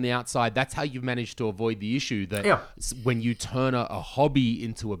seems from the outside, that's how you've managed to avoid the issue that when you turn a hobby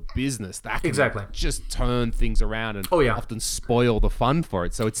into a business, that can just turn things around and often spoil the fun for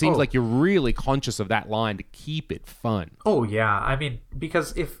it. So it seems like you're really conscious of that line to keep it fun. Oh, yeah. I mean,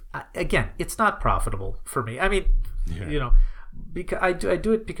 because it's not profitable for me. I mean, because I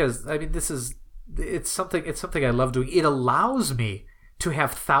do it because it's something I love doing. It allows me to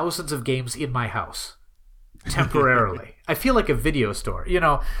have thousands of games in my house temporarily. I feel like a video store.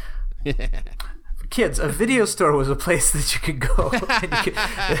 Kids, a video store was a place that you could go and you could,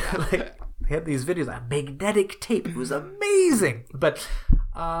 they had these videos on magnetic tape. It was amazing. But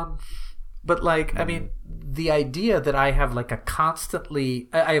the idea that I have like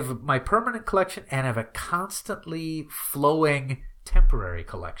I have my permanent collection and I have a constantly flowing temporary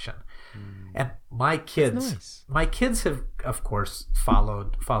collection. And my kids have, of course,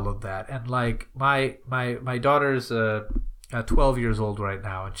 followed that. And like my daughter's 12 years old right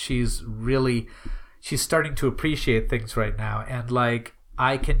now, and she's starting to appreciate things right now. And like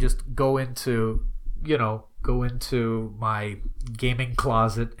I can just go into my gaming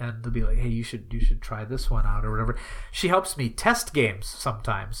closet and they'll be like, hey, you should try this one out or whatever. She helps me test games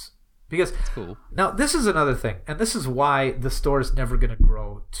sometimes. Because that's cool. Now, this is another thing, and this is why the store is never going to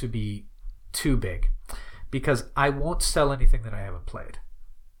grow to be too big, because I won't sell anything that I haven't played.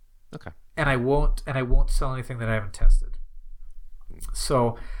 Okay. And I won't sell anything that I haven't tested.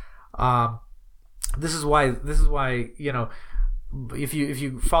 So, this is why if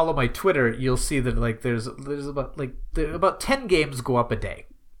you follow my Twitter, you'll see that like there's about 10 games go up a day,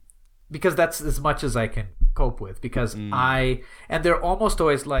 because that's as much as I can cope with. Because and they're almost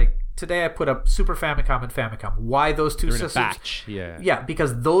always like, today I put up Super Famicom and Famicom. Why those two systems? In a batch, yeah,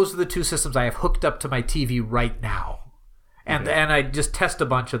 because those are the two systems I have hooked up to my TV right now. and I just test a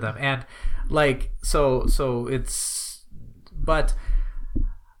bunch of them, and like so it's, but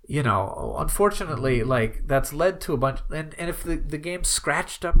unfortunately, like that's led to a bunch, and if the game's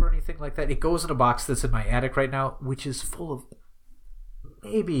scratched up or anything like that, it goes in a box that's in my attic right now, which is full of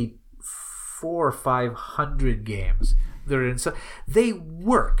maybe 400 or 500 games that are in. So they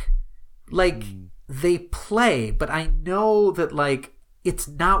work, like they play, but I know that like it's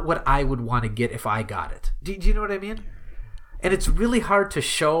not what I would want to get if I got it. Do you know what I mean? And it's really hard to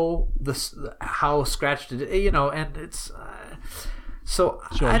show how scratched it is, and it's so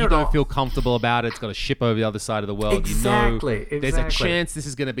sure, I don't know. Feel comfortable about it. It's got to ship over the other side of the world. Exactly. There's a chance this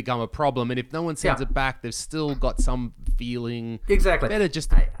is going to become a problem, and if no one sends it back, they've still got some feeling. Exactly. Better just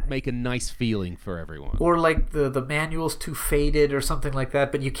to make a nice feeling for everyone. Or like the manual's too faded or something like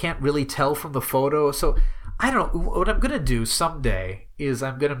that, but you can't really tell from the photo. So I don't know. What I'm going to do someday is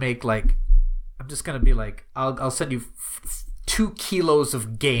I'm going to make like, I'm just going to be like, I'll send you 2 kilos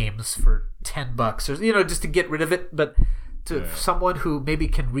of games for $10 or, just to get rid of it. But to someone who maybe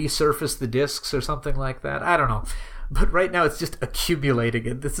can resurface the discs or something like that. I don't know. But right now it's just accumulating,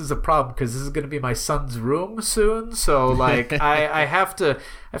 and this is a problem because this is going to be my son's room soon. So like I have to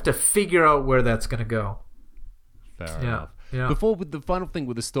figure out where that's going to go. Fair enough. Yeah. Before, with the final thing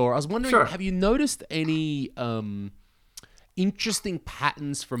with the store, I was wondering, have you noticed any interesting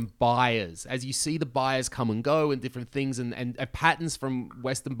patterns from buyers as you see the buyers come and go and different things, and patterns from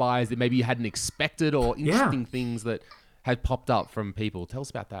Western buyers that maybe you hadn't expected, or interesting things that had popped up from people? Tell us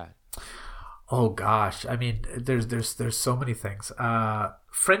about that. Oh gosh, I mean, there's so many things.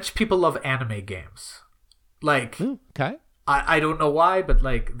 French people love anime games. Like, okay, I don't know why, but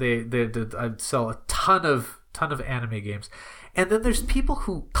like they sell a ton of anime games, and then there's people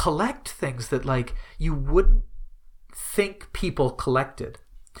who collect things that like you wouldn't think people collected,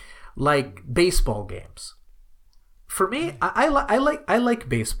 like baseball games. For me, I like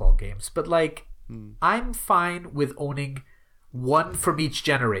baseball games, but like. I'm fine with owning one from each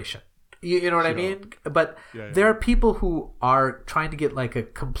generation. You know what I mean? But there are people who are trying to get like a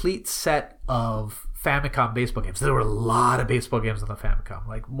complete set of Famicom baseball games. There were a lot of baseball games on the Famicom,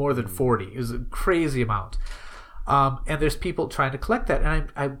 like more than 40. It was a crazy amount. And there's people trying to collect that.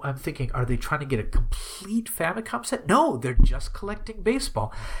 And I'm thinking, are they trying to get a complete Famicom set? No, they're just collecting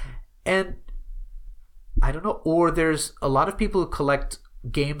baseball. And I don't know. Or there's a lot of people who collect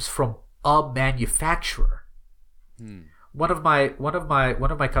games from a manufacturer. One of my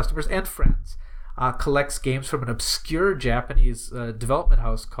customers and friends collects games from an obscure Japanese development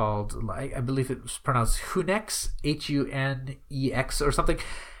house called, I believe it was pronounced Hunex, Hunex or something,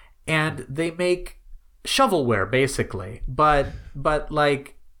 and they make shovelware basically, but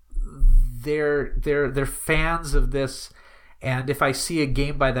like they're fans of this, and if I see a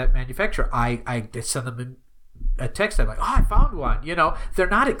game by that manufacturer, I send them a text. I'm like, oh, I found one.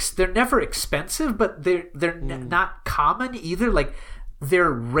 They're never expensive, but they're not common either. Like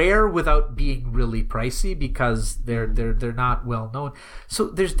they're rare without being really pricey because they're not well known. So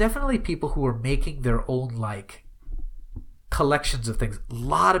there's definitely people who are making their own like collections of things. A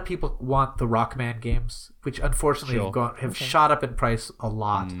lot of people want the Rockman games, which unfortunately have shot up in price a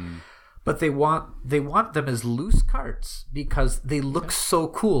lot. But they want them as loose carts because they look so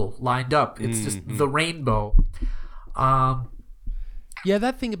cool lined up. It's just the rainbow.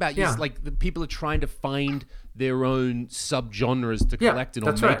 That thing about like the people are trying to find their own subgenres to collect in,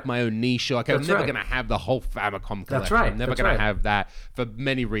 or make my own niche. Like I'm never going to have the whole Famicom collection. That's right. I'm never going to have that for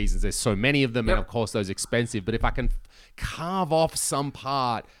many reasons. There's so many of them, and of course those are expensive. But if I can carve off some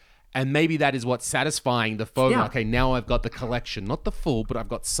part, and maybe that is what's satisfying the FOMO. Yeah. Okay, now I've got the collection, not the full, but I've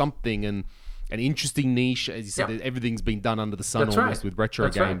got something, and an interesting niche. As you said, everything's been done under the sun almost with retro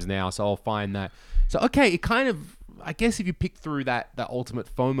games now. So I'll find that. So okay, it kind of, I guess if you pick through that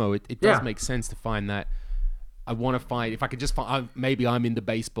ultimate FOMO, it does make sense to find that. I want to find, if I could just find, maybe I'm into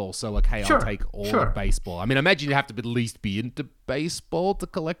baseball, so okay, I'll take all the baseball. I mean, I imagine you have to at least be into baseball to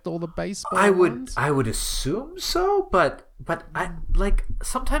collect all the baseball. I would assume so, but I like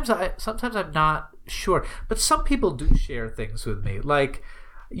sometimes I'm not sure. But some people do share things with me, like,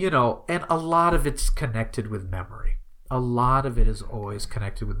 and a lot of it's connected with memory. A lot of it is always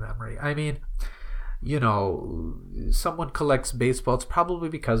connected with memory. I mean, someone collects baseball, it's probably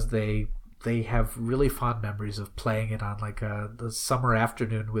because they have really fond memories of playing it on like the summer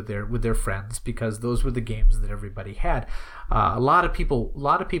afternoon with their friends, because those were the games that everybody had. A lot of people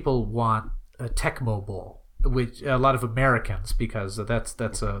want a Tecmo Bowl, which a lot of Americans, because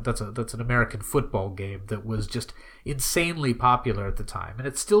that's an American football game that was just insanely popular at the time, and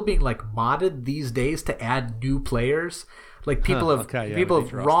it's still being like modded these days to add new players. Like people have okay, yeah, people have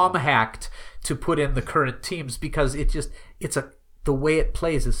interesting. ROM hacked to put in the current teams because the way it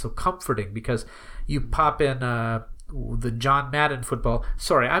plays is so comforting because you pop in the John Madden football.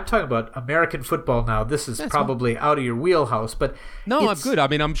 Sorry, I'm talking about American football now. This is probably out of your wheelhouse, but No, I'm good. I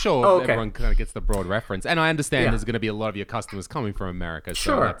mean, I'm sure okay. everyone kind of gets the broad reference. And I understand Yeah. there's going to be a lot of your customers coming from America. So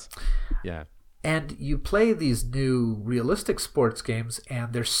Sure. that's, yeah. And you play these new realistic sports games,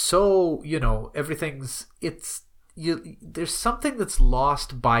 and they're so, there's something that's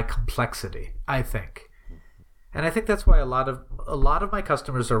lost by complexity, I think. And I think that's why a lot of my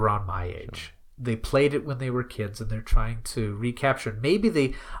customers are around my age. Sure. They played it when they were kids, and they're trying to recapture.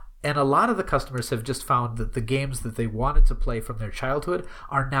 And a lot of the customers have just found that the games that they wanted to play from their childhood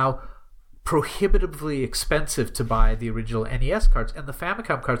are now prohibitively expensive to buy the original NES cards, and the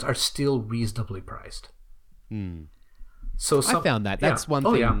Famicom cards are still reasonably priced. So I found that. That's one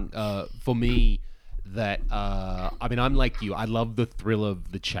thing for me that, I mean, I'm like you. I love the thrill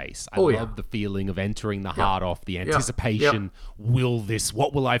of the chase. I love the feeling of entering the heart off, the anticipation.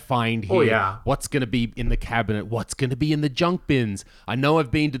 What will I find here? Oh, yeah. What's going to be in the cabinet? What's going to be in the junk bins? I know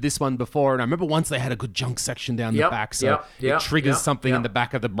I've been to this one before, and I remember once they had a good junk section down the back, so it triggers something in the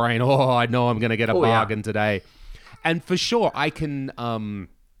back of the brain. Oh, I know I'm going to get a bargain today. And for sure, I can...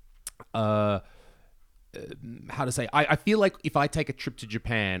 how to say? I feel like if I take a trip to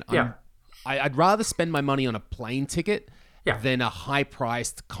Japan... I'd rather spend my money on a plane ticket than a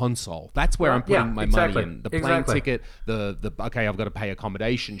high-priced console. That's where I'm putting my money in. The plane ticket, okay, I've got to pay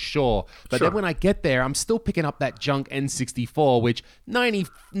accommodation, sure. But then when I get there, I'm still picking up that junk N64, which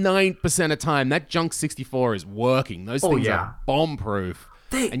 99% of the time, that junk 64 is working. Those things are bomb-proof.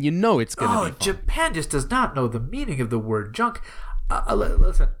 And you know it's going to be fun. Japan just does not know the meaning of the word junk.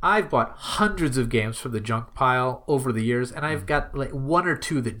 Listen, I've bought hundreds of games from the junk pile over the years, and I've got like one or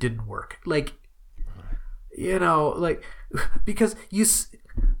two that didn't work. Like, because it's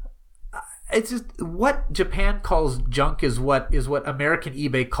just what Japan calls junk is what American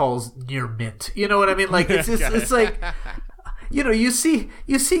eBay calls near mint. You know what I mean? Like it's just it's like. You see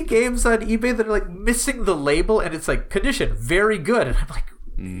games on eBay that are like missing the label, and it's like condition very good, and I'm like,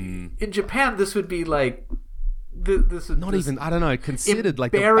 in Japan this would be like. I don't know, considered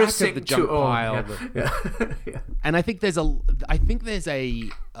like the back of the junk pile. And I think there's a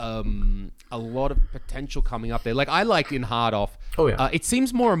lot of potential coming up there. Like I like in Hard Off. It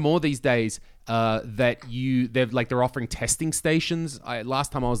seems more and more these days that they're offering testing stations.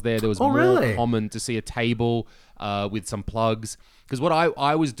 Last time I was there was more common to see a table with some plugs. Because what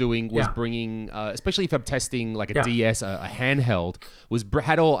I was doing was bringing, especially if I'm testing like a DS, a handheld,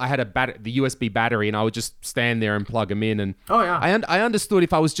 I had the USB battery, and I would just stand there and plug them in. And I understood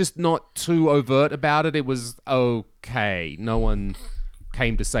if I was just not too overt about it, it was okay. No one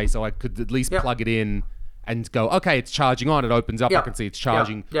came to say, so I could at least plug it in and go, okay, it's charging on. It opens up. I can see it's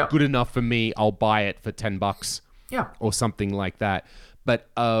charging. Good enough for me. I'll buy it for $10. Or something like that. But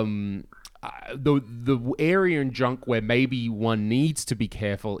the area in junk where maybe one needs to be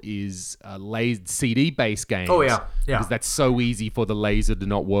careful is CD-based games. Because that's so easy for the laser to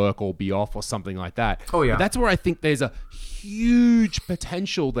not work or be off or something like that. But that's where I think there's a huge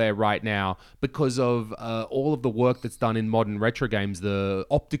potential there right now because of all of the work that's done in modern retro games, the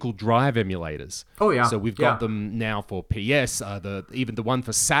optical drive emulators. So we've got them now for PS. Even the one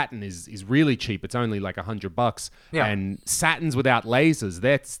for Saturn is really cheap. It's only like $100. And Saturns without lasers,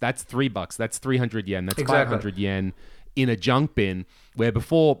 that's $3. That's 300 yen. That's 500 yen in a junk bin. Where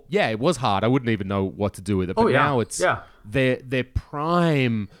before, it was hard. I wouldn't even know what to do with it. But now it's they're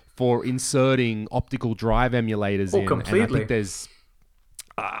prime for inserting optical drive emulators in. Completely. And I think there's,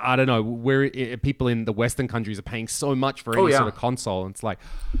 I don't know, where people in the Western countries are paying so much for any sort of console. And it's like,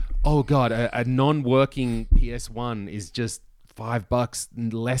 oh God, a non-working PS1 is just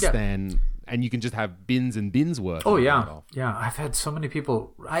 $5 less than, and you can just have bins and bins worth. I've had so many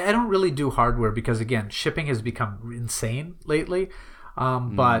people. I don't really do hardware because again, shipping has become insane lately.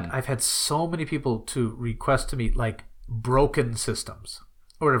 But I've had so many people to request to me like broken systems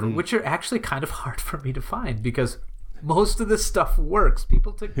or whatever, which are actually kind of hard for me to find because most of this stuff works.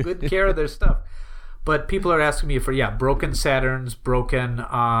 People take good care of their stuff. But people are asking me for broken Saturns, broken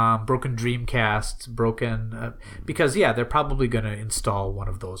Dreamcasts, because they're probably going to install one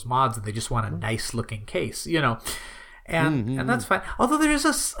of those mods and they just want a nice looking case, and that's fine. Although there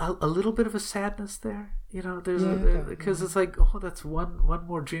is a little bit of a sadness there, there's because it's like, that's one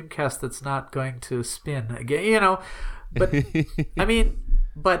more Dreamcast that's not going to spin again, But I mean,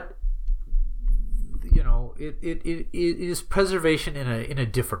 it is preservation in a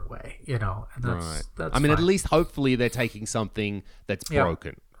different way, and that's I mean, fine. at least hopefully they're taking something that's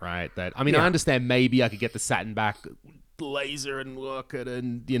broken, right? I understand maybe I could get the Saturn back laser and work it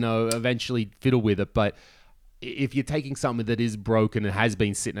and, eventually fiddle with it. But if you're taking something that is broken and has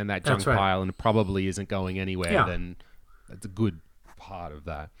been sitting in that junk pile and probably isn't going anywhere, then that's a good part of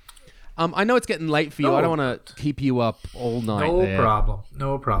that. I know it's getting late for you. I don't want to keep you up all night.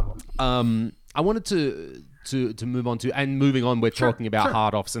 No problem. I wanted to move on to, and moving on, we're talking about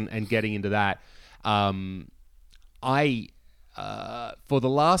hard offs and getting into that. For the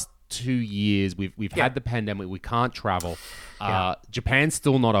last 2 years, we've had the pandemic. We can't travel. Japan's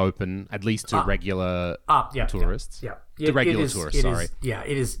still not open, at least to regular tourists. To regular tourists, sorry.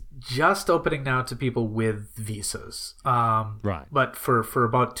 It is just opening now to people with visas. Right. But for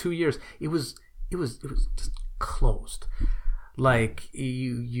about 2 years, it was just closed. Like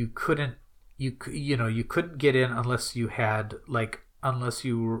you couldn't get in unless you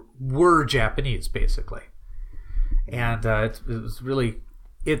were Japanese, basically. And it was really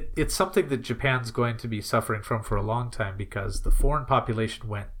it's something that Japan's going to be suffering from for a long time, because the foreign population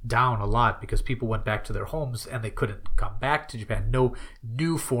went down a lot because people went back to their homes and they couldn't come back to Japan. No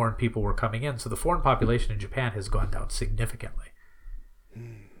new foreign people were coming in, so the foreign population in Japan has gone down significantly.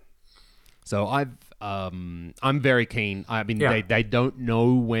 So I'm very keen. I mean, they don't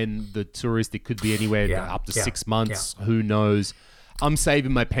know when the tourist, it could be anywhere up to 6 months. Yeah. Who knows? I'm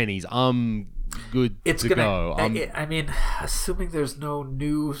saving my pennies. I'm good to go. I mean, assuming there's no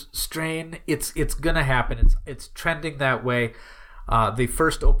new strain, it's gonna happen. It's trending that way. They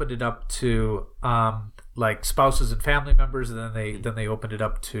first opened it up to like spouses and family members, and then they opened it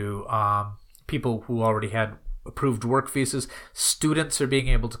up to people who already had approved work visas. Students are being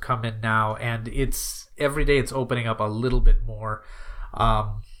able to come in now, and it's every day it's opening up a little bit more.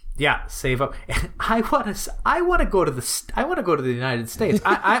 Save up. I want to go to the United States.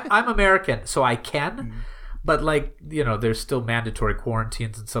 I'm American, so I can, but there's still mandatory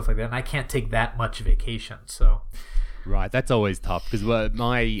quarantines and stuff like that, and I can't take that much vacation. So. Right, that's always tough, because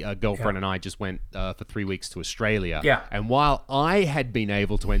my girlfriend and I just went for 3 weeks to Australia. Yeah. And while I had been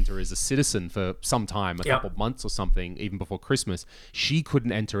able to enter as a citizen for some time, a couple of months or something, even before Christmas, she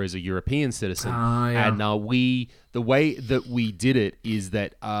couldn't enter as a European citizen. And the way that we did it is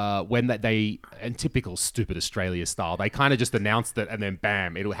that when they, and typical stupid Australia style, they kind of just announced it and then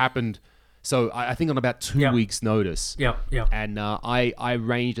bam, it happened. So I think on about 2 weeks' notice. Yeah. And I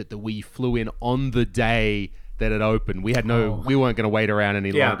arranged it that we flew in on the day that it opened. We weren't going to wait around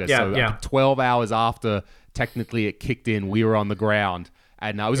any longer. So 12 hours after technically it kicked in, we were on the ground,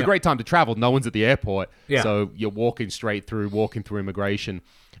 and it was a great time to travel. No one's at the airport, so you're walking through immigration.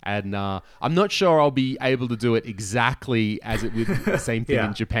 And I'm not sure I'll be able to do it exactly as it would the same thing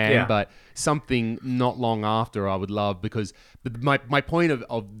in Japan, but something not long after I would love, because my point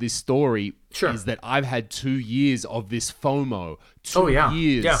of this story is that I've had 2 years of this FOMO, 2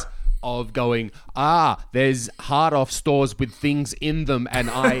 years of going, there's hard off stores with things in them,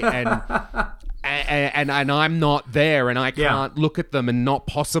 and and I'm not there, and I can't look at them and not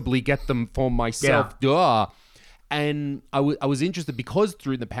possibly get them for myself. And I was interested, because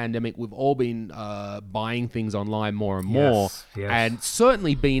through the pandemic we've all been buying things online more and more, and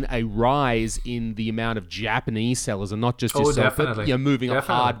certainly been a rise in the amount of Japanese sellers, and not just yourself, but moving up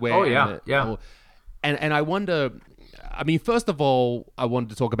hardware. And I wonder, I mean, first of all, I wanted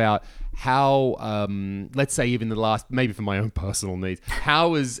to talk about how, let's say even the last, maybe for my own personal needs,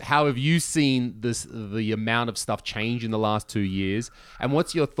 how have you seen the amount of stuff change in the last 2 years? And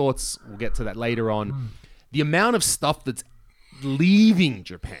what's your thoughts, we'll get to that later on, the amount of stuff that's leaving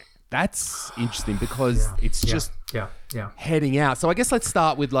Japan? That's interesting, because it's just heading out. So I guess let's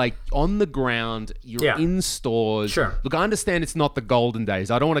start with on the ground, you're in stores. Sure. Look, I understand it's not the golden days.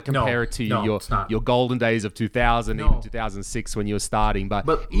 I don't want to compare it to your golden days of 2000, even 2006 when you were starting.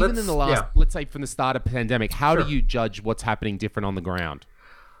 But even in the last, let's say from the start of the pandemic, how do you judge what's happening different on the ground?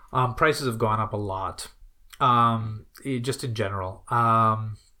 Prices have gone up a lot, just in general.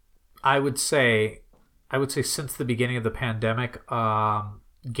 I would say since the beginning of the pandemic,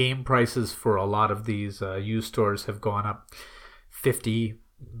 game prices for a lot of these used stores have gone up 50,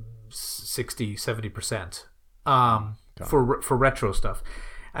 60, 70% for retro stuff.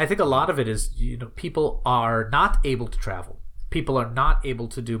 I think a lot of it is, people are not able to travel. People are not able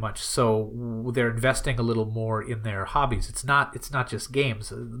to do much, so they're investing a little more in their hobbies. It's not just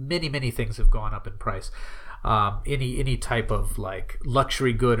games. Many things have gone up in price. Any type of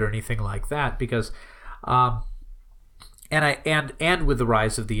luxury good or anything like that, because and with the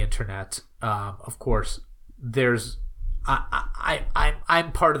rise of the internet, of course,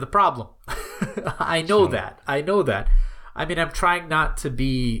 I'm part of the problem. I know that. I mean, I'm trying not to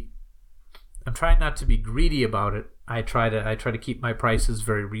be greedy about it. I try to keep my prices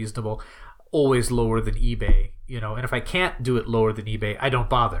very reasonable. always lower than eBay, and if I can't do it lower than eBay, I don't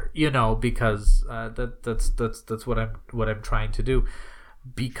bother, because that's what I'm trying to do,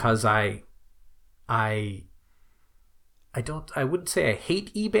 because I wouldn't say I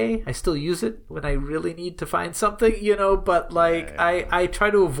hate eBay. I still use it when I really need to find something, but like I try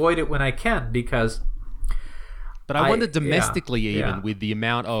to avoid it when I can, because but I wonder domestically with the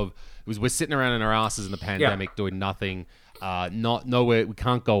amount of we're sitting around in our asses in the pandemic doing nothing, not nowhere, we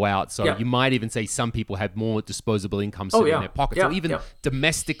can't go out, so you might even say some people have more disposable income sitting in their pockets. So even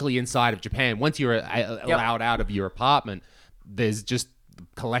domestically inside of Japan, once you're allowed out of your apartment, there's just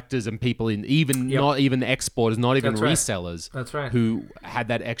collectors and people not even exporters, not even resellers, who had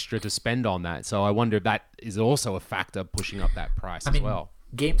that extra to spend on that. So I wonder if that is also a factor pushing up that price as well.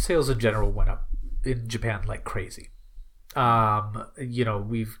 Game sales in general went up in Japan like crazy.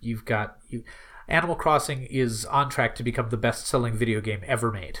 You've got Animal Crossing is on track to become the best-selling video game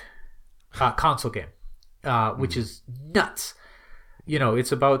ever made, console game, which is nuts.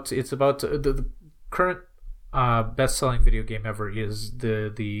 It's about the current best-selling video game ever is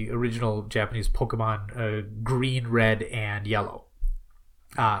the original Japanese Pokemon Green, Red, and Yellow.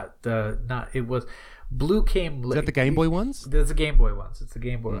 Blue came. Is that the Game Boy ones? There's the Game Boy ones. It's the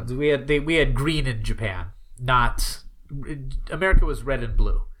Game Boy ones. We had Green in Japan. Not America was Red and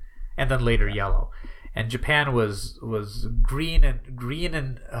Blue, and then later Yellow, and Japan was green and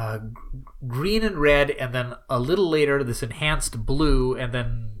red, and then a little later this enhanced blue, and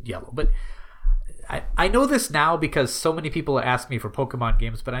then yellow. But I know this now because so many people ask me for Pokemon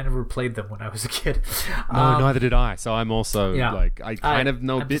games, but I never played them when I was a kid. No, neither did I. So I'm also I kind of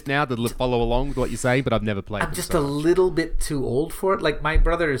know a bit now to follow along with what you say, but I've never played. I'm just a little bit too old for it. Like my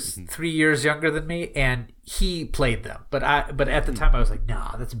brother is 3 years younger than me, and he played them. But at the time I was like,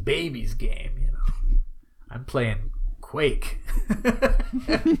 nah, that's baby's game. I'm playing Quake.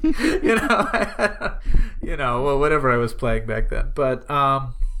 Whatever I was playing back then.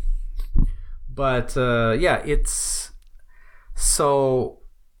 But it's so.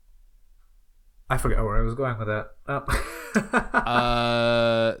 I forgot where I was going with that.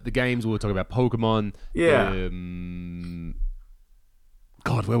 The games we were talking about, Pokemon. Yeah.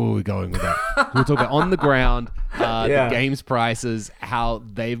 God, where were we going with that? We were talking about on the ground, the games prices, how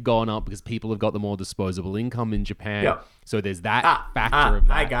they've gone up because people have got the more disposable income in Japan. Yeah. So there's that factor of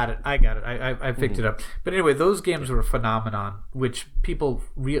that. I got it. I picked it up. But anyway, those games were a phenomenon, which people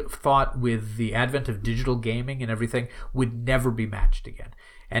thought with the advent of digital gaming and everything would never be matched again.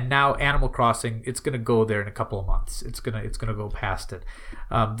 And now Animal Crossing, it's going to go there in a couple of months. It's going to go past it.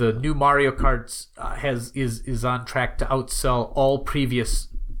 The new Mario Kart is on track to outsell all previous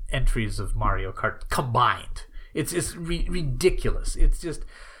entries of Mario Kart combined. It's ridiculous. It's just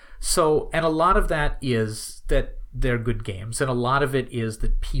so, and a lot of that is that they're good games, and a lot of it is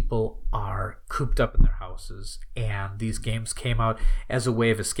that people are cooped up in their houses, and these games came out as a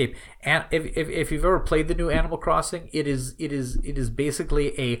way of escape. And if you've ever played the new Animal Crossing, it is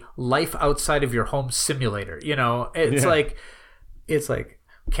basically a life outside of your home simulator. It's like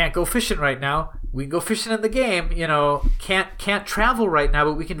can't go fishing right now. We can go fishing in the game. Can't travel right now,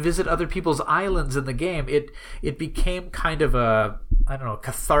 but we can visit other people's islands in the game. It became kind of a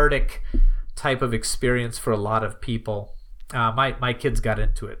cathartic type of experience for a lot of people. My kids got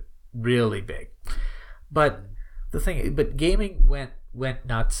into it really big, but gaming went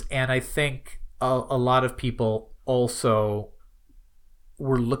nuts, and I think a lot of people also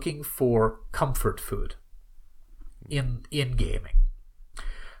were looking for comfort food in gaming.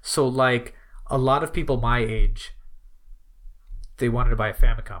 So like a lot of people my age, they wanted to buy a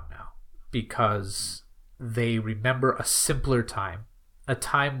Famicom now because they remember a simpler time. A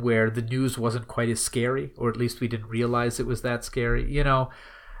time where the news wasn't quite as scary, or at least we didn't realize it was that scary,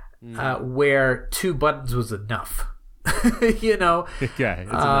 where 2 buttons was enough, Yeah, it's a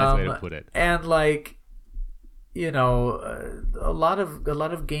nice way to put it. And a lot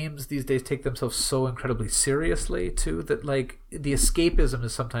of games these days take themselves so incredibly seriously too that like the escapism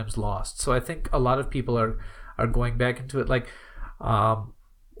is sometimes lost. So I think a lot of people are going back into it. Like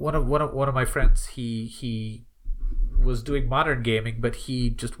one of my friends, he was doing modern gaming, but he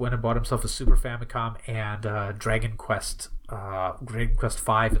just went and bought himself a Super Famicom and Dragon Quest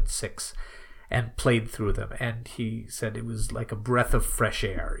 5 and 6, and played through them. And he said it was like a breath of fresh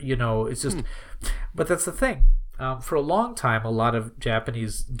air. It's just. But that's the thing. For a long time, a lot of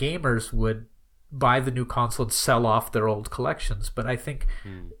Japanese gamers would buy the new console and sell off their old collections. But I think,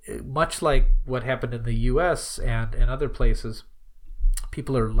 much like what happened in the U.S. and other places,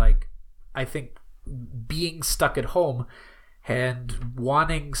 people are like, I think, being stuck at home and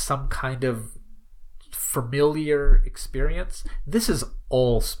wanting some kind of familiar experience. This is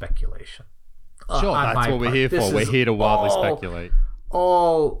all speculation. Sure, on that's my what we're part. here This for. We're is here to wildly all- speculate.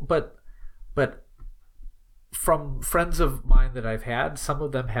 But from friends of mine that I've had, some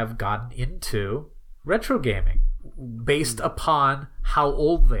of them have gotten into retro gaming based upon how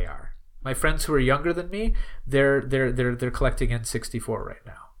old they are. My friends who are younger than me, they're collecting N64 right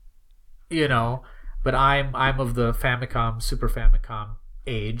now. You know, but I'm of the Famicom, Super Famicom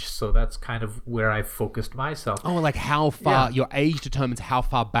age, so that's kind of where I focused myself. Oh, like how far your age determines how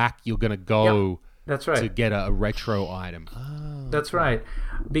far back you're gonna go. That's right. To get a retro item. Oh, That's right.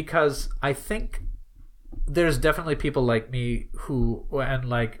 Because I think there's definitely people like me who, and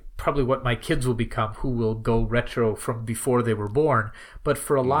like probably what my kids will become, who will go retro from before they were born. But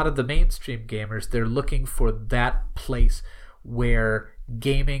for a lot of the mainstream gamers, they're looking for that place where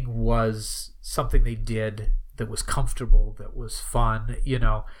gaming was something they did that was comfortable, that was fun, you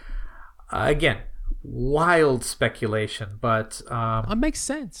know. Again, wild speculation, but it makes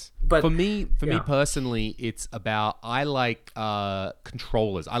sense. But for me yeah. personally, it's about I like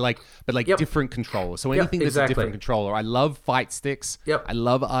controllers. I like, but like Yep. different controllers. So anything that's exactly. a different controller. I love fight sticks. Yep. I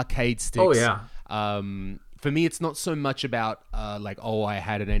love arcade sticks. Oh, yeah. For me, it's not so much about like, oh, I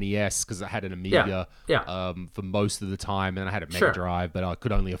had an NES because I had an Amiga. Yeah. For most of the time, and I had a Mega Sure. Drive, but I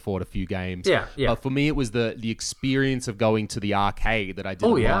could only afford a few games. Yeah. But for me, it was the experience of going to the arcade that I did.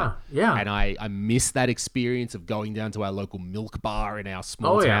 Oh, a yeah. lot. Yeah. And I miss that experience of going down to our local milk bar in our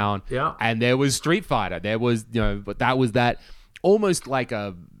small Oh, yeah. town. Yeah. And there was Street Fighter. There was, but that was that almost like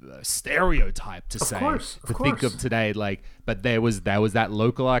a stereotype to say. course, of think course. of today. Like, but there was that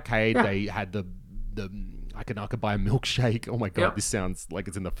local arcade. Yeah. They had the I could buy a milkshake. Oh my god, Yep. this sounds like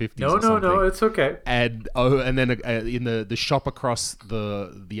it's in the 50s No, or something. no, it's okay. And then in the shop across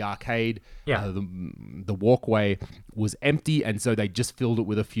the arcade, Yeah. the walkway was empty, and so they just filled it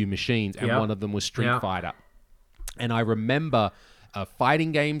with a few machines, and Yep. one of them was Street Yep. Fighter. And I remember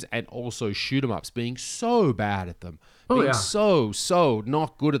fighting games and also shoot 'em ups being so bad at them, being yeah. so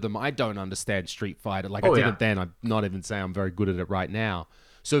not good at them. I don't understand Street Fighter like I Oh, didn't yeah. then. I'm not even saying I'm very good at it right now.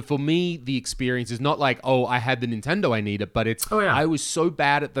 So for me, the experience is not like, oh, I had the Nintendo, I need it, but it's, Oh, yeah. I was so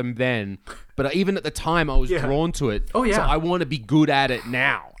bad at them then, but even at the time, I was Yeah. drawn to it. Oh, yeah. So I want to be good at it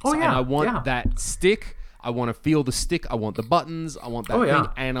now. Oh, And yeah, I want yeah. that stick. I want to feel the stick. I want the buttons. I want that Oh, thing. yeah.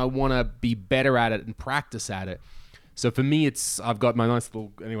 And I want to be better at it and practice at it. So for me, I've got my nice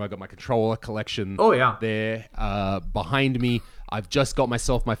little, anyway, I got my controller collection Oh, yeah. there behind me. I've just got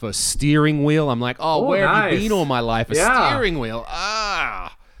myself my first steering wheel. I'm like, oh, Oh, where have you nice. been all my life? A Yeah. steering wheel.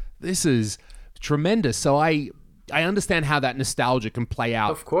 This is tremendous. So I understand how that nostalgia can play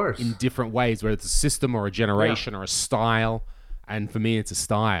out Of course. in different ways, whether it's a system or a generation or a style. And for me, it's a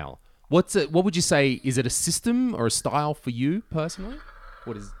style. What would you say? Is it a system or a style for you personally?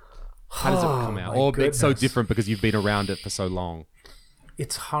 How does it come out? my Or it's so goodness. different because you've been around it for so long.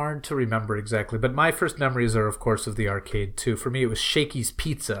 It's hard to remember exactly, but my first memories are, of course, of the arcade too. For me, it was Shakey's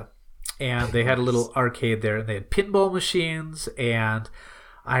Pizza, and they had a little arcade there, and they had pinball machines, and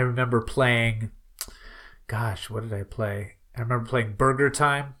I remember playing. Gosh, what did I play? I remember playing Burger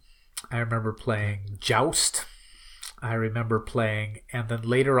Time. I remember playing Joust. I remember playing, and then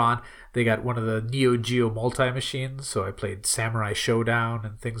later on, they got one of the Neo Geo multi-machines, so I played Samurai Showdown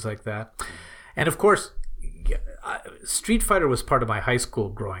and things like that. And of course, Street Fighter was part of my high school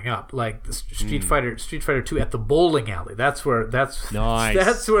growing up. Like the Street Fighter 2 at the bowling alley. That's where Nice.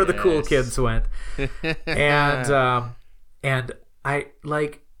 that's where the cool Yes. kids went. And I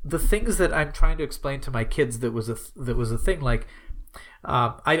like the things that I'm trying to explain to my kids that was a thing. Like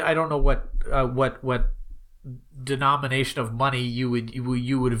I don't know what denomination of money you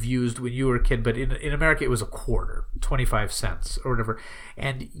would have used when you were a kid, but in America it was a quarter, 25 cents or whatever.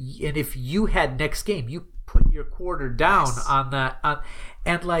 And if you had next game, you put your quarter down on that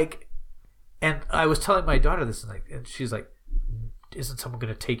and I was telling my daughter this, and she's like, isn't someone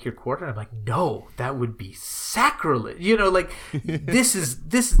going to take your quarter? And I'm like, no, that would be sacrilege. This is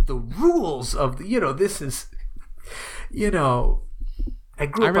the rules of this is I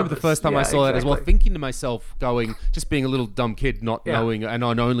remember the first time I saw that as well, thinking to myself, just being a little dumb kid, not knowing, and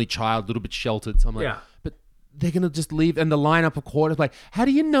an only child, a little bit sheltered. So I'm like, but they're going to just leave, and the line up a quarter. Like, how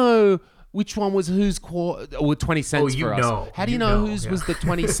do you know which one was whose quarter, or 20 cents for us? How do you know whose was the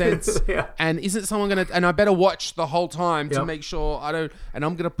 20 cents? Yeah. And isn't someone going to, and I better watch the whole time to Yep. make sure I don't, and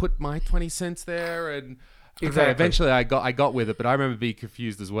I'm going to put my 20 cents there. And Exactly. eventually I got with it, but I remember being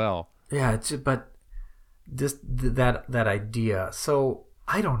confused as well. Yeah, but that idea. So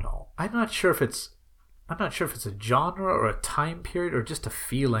I don't know. I'm not sure if it's a genre or a time period or just a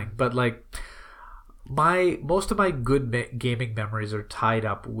feeling. But like most of my good gaming memories are tied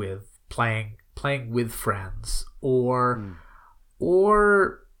up with playing with friends or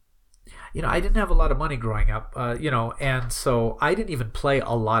I didn't have a lot of money growing up, and so I didn't even play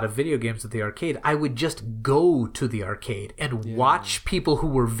a lot of video games at the arcade. I would just go to the arcade and watch people who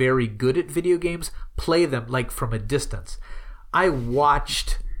were very good at video games play them, like, from a distance. I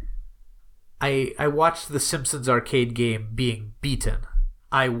watched the Simpsons arcade game being beaten.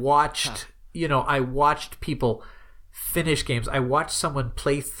 I watched people finish games. I watched someone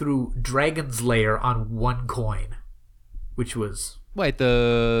play through Dragon's Lair on one coin, which was... Wait,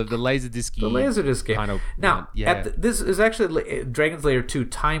 the Laserdisc the Laserdisc game. Kind of, now, this is actually Dragon's Lair 2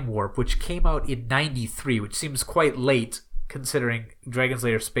 Time Warp, which came out in 93, which seems quite late considering Dragon's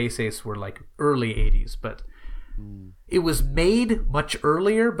Lair Space Ace were like early 80s, but it was made much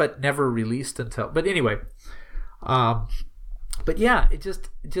earlier but never released until... But anyway, but yeah, it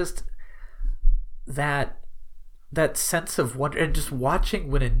just that sense of wonder, and just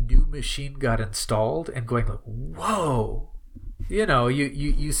watching when a new machine got installed and going like, whoa.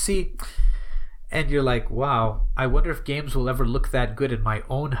 You see, and you're like, wow, I wonder if games will ever look that good in my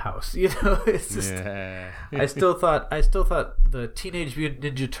own house. It's just... Yeah. I still thought the Teenage Mutant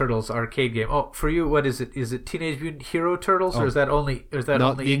Ninja Turtles arcade game. Oh, for you, what is it? Is it Teenage Mutant Hero Turtles, or is that only... Not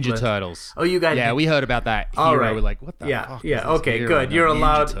only Ninja England? Turtles. Oh, you guys... Yeah, we heard about that. All Hero. right. We're like, what the fuck? Yeah, is okay, Hero? good. You're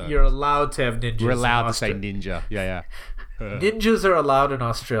allowed to have ninjas. We're allowed to say ninja. Yeah. Ninjas are allowed in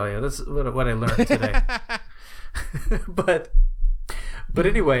Australia. That's what I learned today. But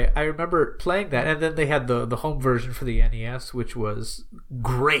anyway, I remember playing that, and then they had the home version for the NES, which was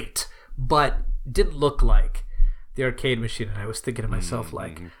great, but didn't look like the arcade machine. And I was thinking to myself,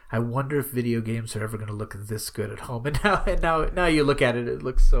 like, I wonder if video games are ever going to look this good at home. And now you look at it, it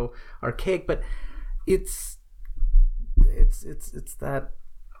looks so archaic, but it's that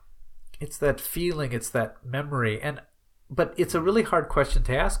feeling, it's that memory, but it's a really hard question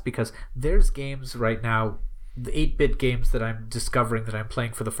to ask, because there's games right now, the 8-bit games that I'm discovering that I'm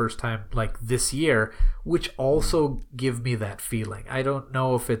playing for the first time like this year, which also give me that feeling. I don't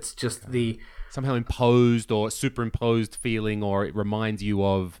know if it's just the somehow imposed or superimposed feeling, or it reminds you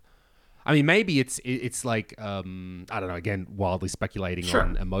of... I mean, maybe it's like, I don't know, again, wildly speculating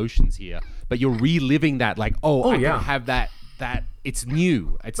on emotions here, but you're reliving that, like, I can have that it's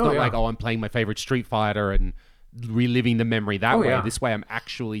new. It's not like, I'm playing my favorite Street Fighter and reliving the memory that way. This way I'm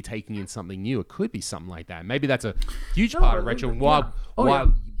actually taking in something new. It could be something like that. Maybe that's a huge part of retro. Why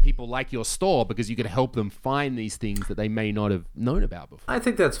people like your store, because you could help them find these things that they may not have known about before. I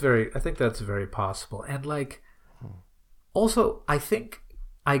think that's very possible. And like, also, I think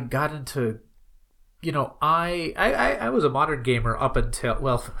I got into, I was a modern gamer up until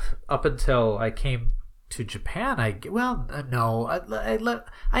I came to Japan. I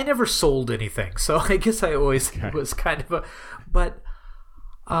never sold anything, so I guess I always was kind of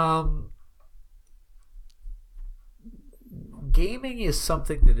gaming is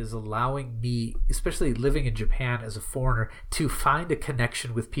something that is allowing me, especially living in Japan as a foreigner, to find a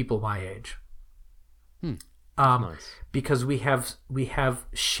connection with people my age. Nice. Because we have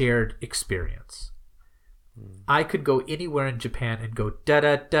shared experience. I could go anywhere in Japan and go da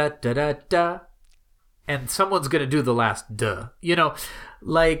da da da da da, and someone's gonna do the last duh,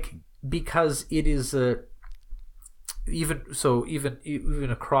 like, because it is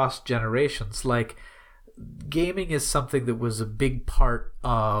even across generations, like, gaming is something that was a big part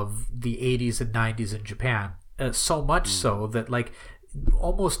of the 80s and 90s in Japan, so much so that, like,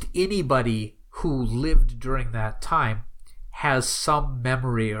 almost anybody who lived during that time has some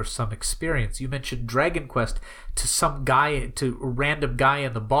memory or some experience. You mentioned Dragon Quest to a random guy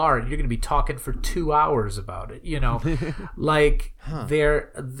in the bar, and you're going to be talking for 2 hours about it. Like,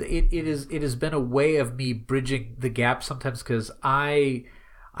 it has been a way of me bridging the gap sometimes, because I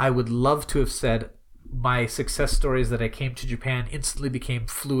would love to have said my success stories that I came to Japan, instantly became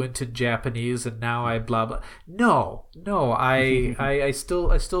fluent in Japanese, and now I blah blah. No, I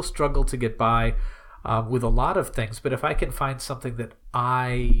still struggle to get by with a lot of things. But if I can find something that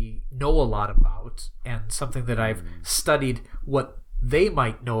I know a lot about, and something that I've studied what they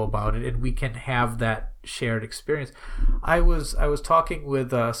might know about it, and we can have that shared experience. I was talking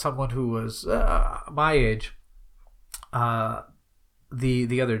with someone who was my age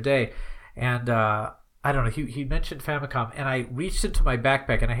the other day, and I don't know, he mentioned Famicom, and I reached into my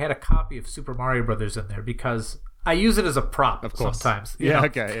backpack and I had a copy of Super Mario Brothers in there, because I use it as a prop sometimes. You know?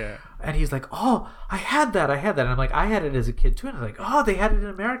 Okay, yeah. And he's like, "Oh, I had that." And I'm like, "I had it as a kid too." And I'm like, "Oh, they had it in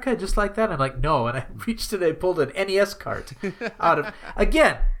America just like that?" And I'm like, "No." And I reached in and I pulled an NES cart out of...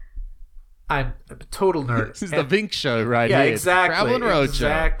 Again, I'm a total nerd. This is the Vink show right here. Yeah, exactly. Traveling Road Show.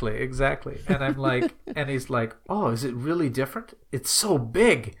 Exactly. And I'm like, and he's like, "Oh, is it really different? It's so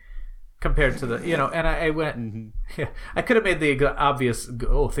big." compared to the, and I went, yeah, I could have made the obvious,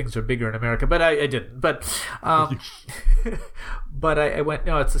 things are bigger in America, but I didn't. But, but I went,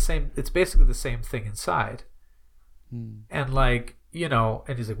 no, it's the same. It's basically the same thing inside. And like,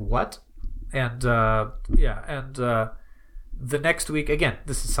 and he's like, what? And, the next week, again,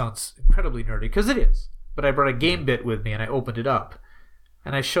 sounds incredibly nerdy because it is, but I brought a game bit with me and I opened it up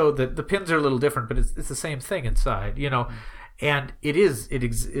and I showed that the pins are a little different, but it's the same thing inside, and it is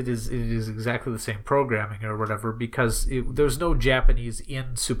exactly the same programming or whatever, because there's no Japanese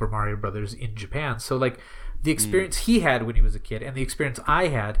in Super Mario Brothers in Japan. So like the experience he had when he was a kid and the experience I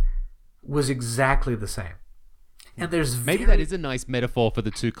had was exactly the same. And maybe that is a nice metaphor for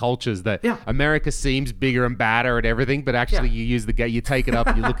the two cultures, that America seems bigger and badder at everything, but actually you use the you take it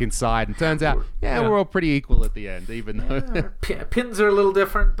up, you look inside, and turns out we're all pretty equal at the end, even though pins are a little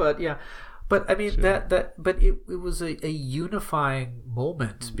different, but but I mean but it was a unifying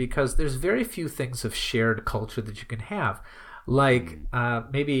moment, because there's very few things of shared culture that you can have, like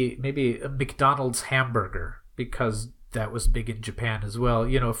maybe a McDonald's hamburger, because that was big in Japan as well,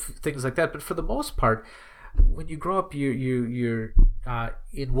 things like that. But for the most part, when you grow up, you're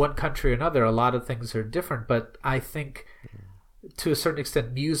in one country or another, a lot of things are different. But I think to a certain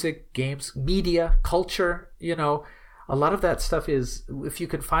extent, music, games, media, culture, a lot of that stuff is, if you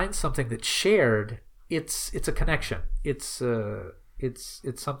can find something that's shared, it's a connection. It's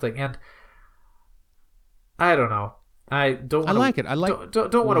something. And I don't know. I don't want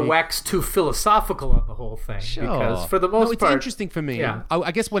to wax too philosophical on the whole thing. Sure. Because for the most part, it's interesting for me. Yeah.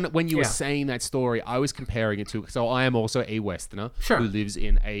 I guess when you were saying that story, I was comparing it to. So I am also a Westerner who lives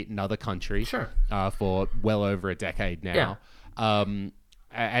in another country for well over a decade now. Yeah.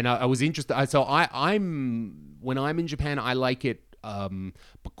 And I was interested. So I'm when I'm in Japan, I like it.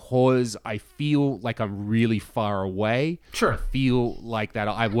 Because I feel like I'm really far away. Sure. I feel like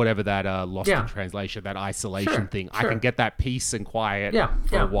that whatever that lost in translation, that isolation thing. I can get that peace and quiet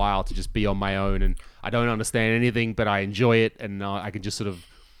for a while to just be on my own, and I don't understand anything, but I enjoy it, and I can just sort of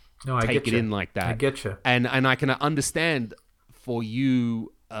take it in like that. I get you. And I can understand for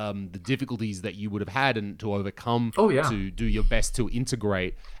you the difficulties that you would have had and to overcome to do your best to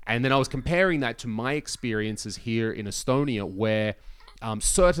integrate. And then I was comparing that to my experiences here in Estonia, where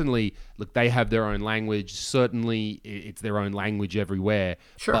certainly, look, they have their own language. Certainly, it's their own language everywhere.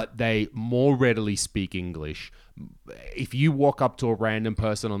 Sure. But they more readily speak English. If you walk up to a random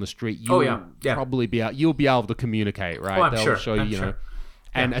person on the street, you'll probably you'll be able to communicate, right? Oh, I'm They'll sure. show you, I'm sure.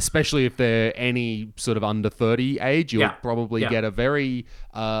 And especially if they're any sort of under 30 age, you'll probably get a very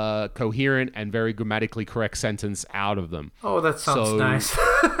coherent and very grammatically correct sentence out of them. Oh, that sounds nice.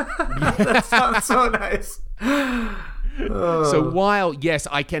 That sounds so nice. So while, yes,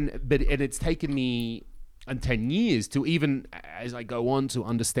 I can, and it's taken me 10 years to, even as I go on, to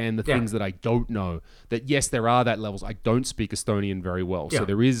understand the things that I don't know, that yes, there are that levels. I don't speak Estonian very well. So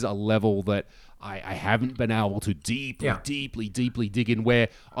there is a level that I haven't been able to deeply dig in, where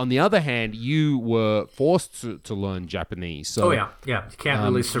on the other hand, you were forced to learn Japanese. So you can't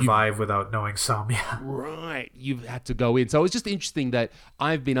really survive without knowing some. Right, you've had to go in. So it's just interesting that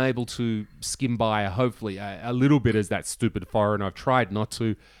I've been able to skim by, hopefully a little bit as that stupid foreigner. I've tried not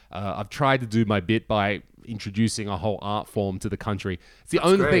to. I've tried to do my bit by introducing a whole art form to the country. It's the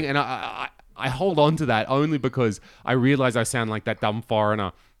only thing, and I hold on to that only because I realize I sound like that dumb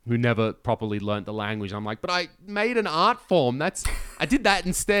foreigner who never properly learnt the language. I'm like, but I made an art form. I did that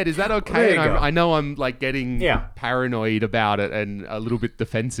instead. Is that okay? And I know I'm like getting paranoid about it and a little bit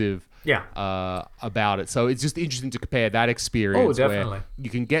defensive about it. So it's just interesting to compare that experience where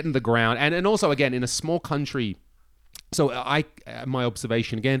you can get in the ground. And also, again, in a small country. So my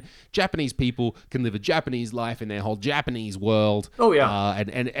observation again, Japanese people can live a Japanese life in their whole Japanese world.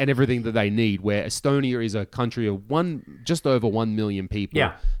 And everything that they need. Where Estonia is a country of just over 1 million people.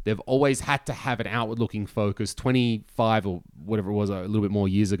 Yeah. They've always had to have an outward-looking focus. 25 or whatever it was, a little bit more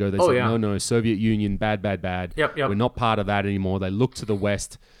years ago, they said, no, Soviet Union, bad. Yep. We're not part of that anymore. They looked to the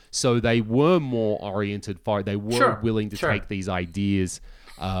West. So they were more oriented for it. They were willing to take these ideas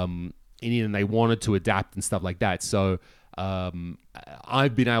and they wanted to adapt and stuff like that. So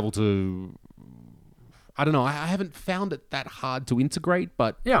I've been able to, I don't know, I haven't found it that hard to integrate,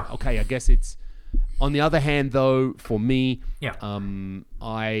 but okay, I guess it's, on the other hand though, for me,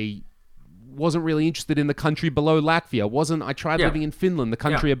 I wasn't really interested in the country below Latvia. I tried living in Finland, the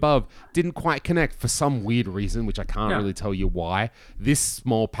country above, didn't quite connect for some weird reason, which I can't really tell you why. This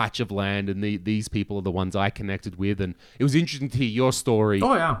small patch of land and these people are the ones I connected with, and it was interesting to hear your story.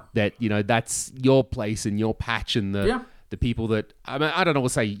 That, that's your place and your patch and the people that I mean, I don't know, we'll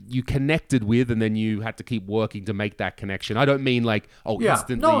say you connected with, and then you had to keep working to make that connection. I don't mean like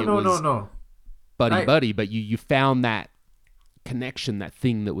instantly no. buddy, but you found that connection, that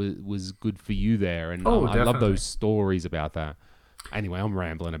thing that was good for you there, and I love those stories about that. Anyway, I'm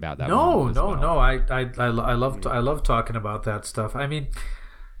rambling about that. No. I love talking about that stuff. I mean,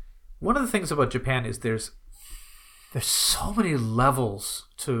 one of the things about Japan is there's so many levels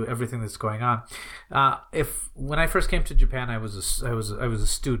to everything that's going on. When I first came to Japan, I was a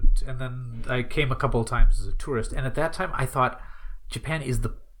student, and then I came a couple of times as a tourist. And at that time, I thought Japan is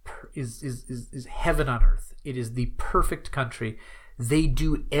is heaven on earth. It is the perfect country. They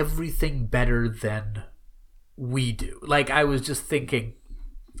do everything better than we do. Like, I was just thinking,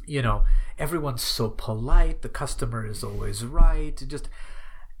 everyone's so polite. The customer is always right.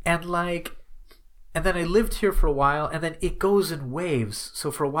 And then I lived here for a while, and then it goes in waves.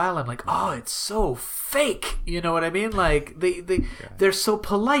 So for a while, I'm like, oh, it's so fake. You know what I mean? Like they're so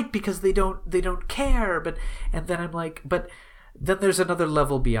polite because they don't care. And then I'm like, but then there's another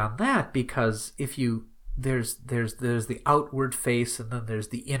level beyond that, because there's the outward face, and then there's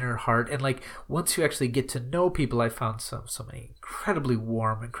the inner heart. And like, once you actually get to know people, I found so many incredibly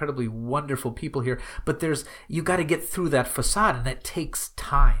warm, incredibly wonderful people here. But you got to get through that facade, and that takes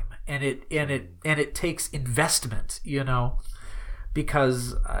time. And it takes investment,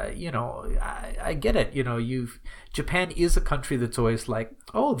 because I get it. Japan is a country that's always like,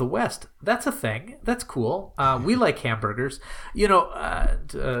 oh, the West, that's a thing, that's cool. We like hamburgers, we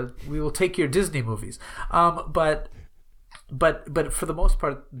will take your Disney movies. But for the most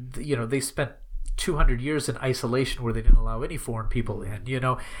part, they spent 200 years in isolation where they didn't allow any foreign people in,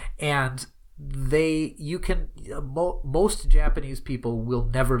 and most Japanese people will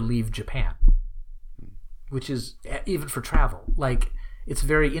never leave Japan, which is, even for travel, like, it's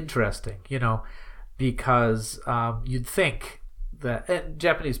very interesting, because you'd think that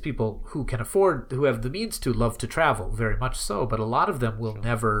Japanese people who have the means to, love to travel very much so, but a lot of them will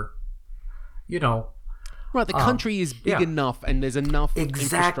never, Right, the country is big enough, and there's enough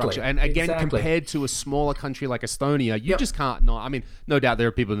infrastructure. And again, compared to a smaller country like Estonia, you just can't not. I mean, no doubt there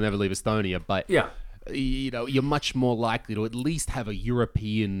are people who never leave Estonia, but you're much more likely to at least have a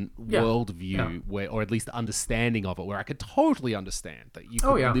European worldview, or at least understanding of it, where I could totally understand that you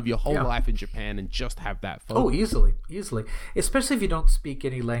could live your whole life in Japan and just have that focus. Oh, easily. Especially if you don't speak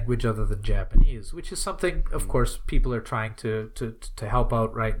any language other than Japanese, which is something, of course, people are trying to help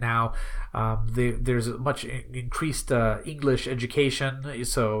out right now. There's a much increased English education,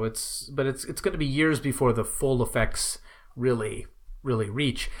 so it's going to be years before the full effects really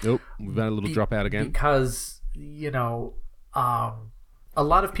reach. Nope, we've had a little dropout again. Because, a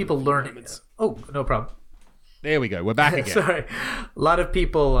lot of people learn... Oh, no problem. There we go. We're back again. Sorry. A lot of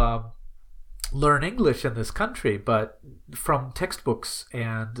people learn English in this country, but from textbooks,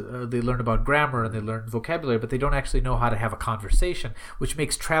 and they learn about grammar and they learn vocabulary, but they don't actually know how to have a conversation, which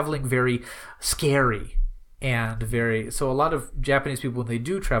makes traveling very scary. And so a lot of Japanese people, when they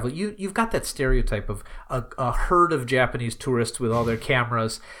do travel, you've got that stereotype of a herd of Japanese tourists with all their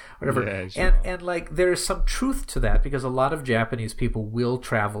cameras, whatever. Yeah, sure. And like, there is some truth to that, because a lot of Japanese people will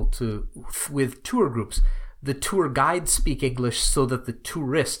travel with tour groups. The tour guides speak English so that the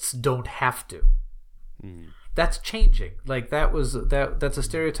tourists don't have to. That's changing. Like, that's a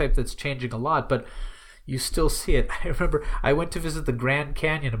stereotype that's changing a lot, but you still see it. I remember I went to visit the Grand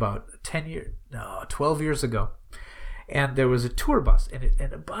Canyon about 12 years ago, and there was a tour bus,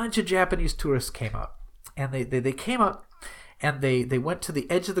 and a bunch of Japanese tourists came out, and they came out, and they went to the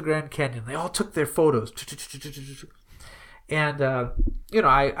edge of the Grand Canyon. They all took their photos, and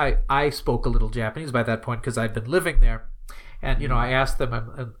I spoke a little Japanese by that point because I'd been living there. And I asked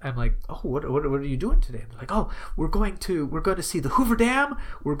them, I'm like, oh, what are you doing today? And they're like, oh, we're going to see the Hoover Dam,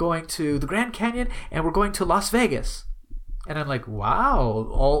 we're going to the Grand Canyon, and we're going to Las Vegas. And I'm like,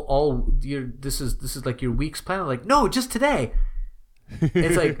 wow, this is like your week's plan. I'm like, no, just today.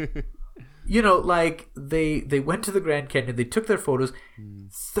 It's like, like they went to the Grand Canyon, they took their photos.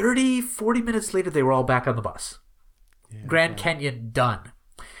 30-40 minutes later, they were all back on the bus. Grand Canyon done.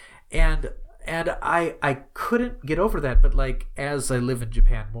 And I couldn't get over that, but like, as I live in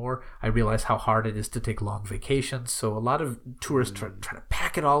Japan more, I realize how hard it is to take long vacations. So a lot of tourists try to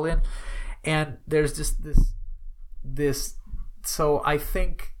pack it all in, and there's just this. So I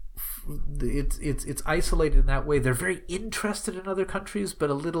think it's isolated in that way. They're very interested in other countries,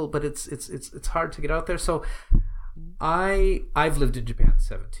 but it's hard to get out there. So I've lived in Japan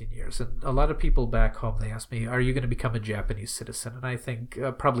 17 years, and a lot of people back home, they ask me, are you going to become a Japanese citizen? And I think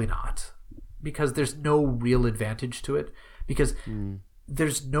probably not. Because there's no real advantage to it. Because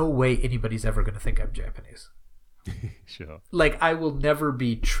there's no way anybody's ever going to think I'm Japanese. Sure. Like, I will never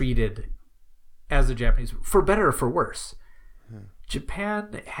be treated as a Japanese, for better or for worse.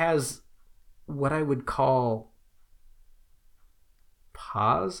 Japan has what I would call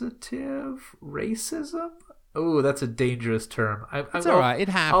positive racism. Oh, that's a dangerous term. It's all right. It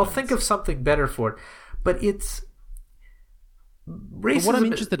happens. I'll think of something better for it. But it's racism. But what I'm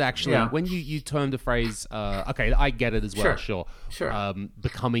interested, actually, Yeah. when you termed the phrase, okay, I get it as well, Sure.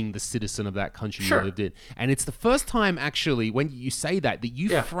 becoming the citizen of that country Sure. you lived in. And it's the first time, actually, when you say that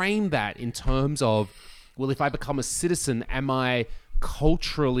you frame that in terms of, well, if I become a citizen, am I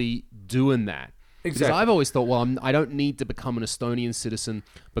culturally doing that? Because Exactly. I've always thought, well, I don't need to become an Estonian citizen,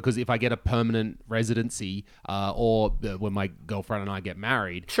 because if I get a permanent residency or when my girlfriend and I get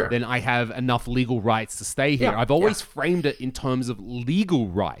married, Sure. then I have enough legal rights to stay here. Yeah, I've always framed it in terms of legal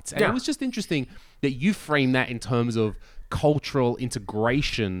rights. And Yeah. it was just interesting that you frame that in terms of cultural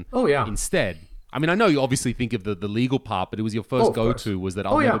integration Oh, yeah. instead. I mean, I know you obviously think of the legal part, but it was your first of course. go-to was that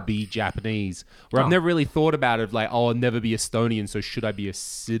I'll Oh, never yeah. be Japanese. Where I've No. never really thought about it like, oh, I'll never be Estonian, so should I be a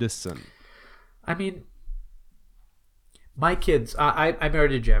citizen? I mean, my kids, I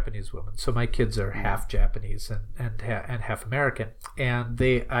married a Japanese woman, so my kids are half Japanese and half American, and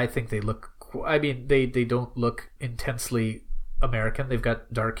I think they look, I mean, they don't look intensely American. They've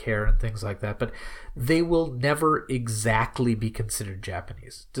got dark hair and things like that, but they will never exactly be considered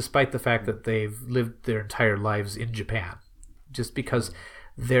Japanese, despite the fact that they've lived their entire lives in Japan, just because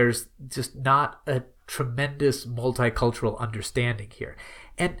there's just not a tremendous multicultural understanding here.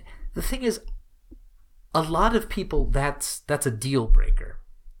 And the thing is, a lot of people, that's a deal breaker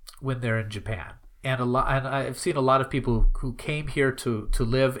when they're in Japan. And I've seen a lot of people who came here to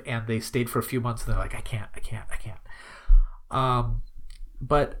live, and they stayed for a few months, and they're like, I can't.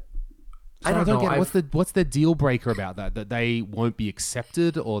 But I don't know. What's the deal breaker about that? That they won't be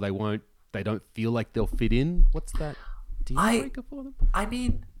accepted, or they don't feel like they'll fit in? What's that deal breaker for them? I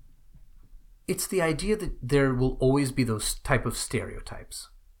mean, it's the idea that there will always be those type of stereotypes.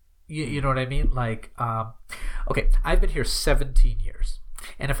 You know what I mean? Like, okay, I've been here 17 years.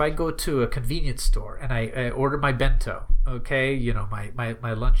 And if I go to a convenience store and I order my bento, okay, you know, my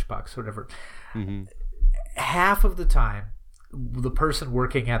lunchbox, whatever, half of the time, the person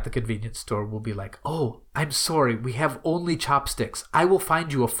working at the convenience store will be like, oh, I'm sorry, we have only chopsticks. I will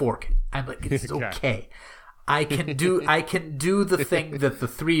find you a fork. I'm like, it's okay. I can do the thing that the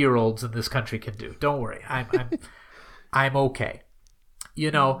 3-year-olds in this country can do. Don't worry. I'm okay.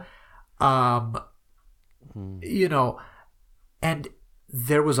 You know, and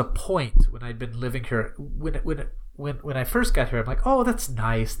there was a point when I'd been living here when I first got here, I'm like, oh, that's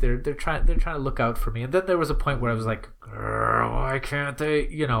nice. They're trying to look out for me. And then there was a point where I was like, girl, why can't they?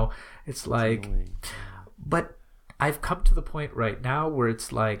 You know, it's like, but I've come to the point right now where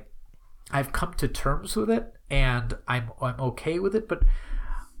it's like, I've come to terms with it, and I'm okay with it. But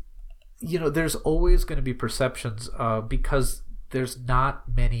you know, there's always going to be perceptions because there's not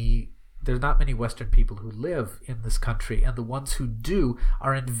many Western people who live in this country, and the ones who do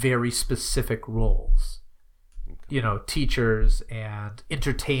are in very specific roles. You know, teachers and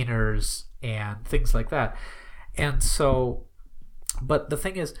entertainers and things like that. And so, but the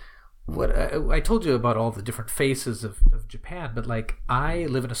thing is, what I told you about all the different faces of Japan, but like, I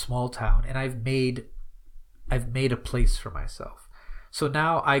live in a small town, and I've made a place for myself. So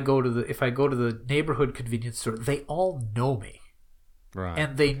now if I go to the neighborhood convenience store, they all know me. Right.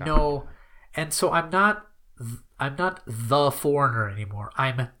 And they know, and so I'm not the foreigner anymore.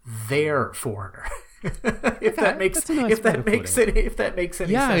 I'm their foreigner. if that makes any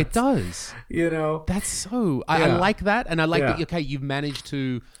sense. Yeah, it does. You know, that's so. I like that, and I like that. Yeah. Okay, you've managed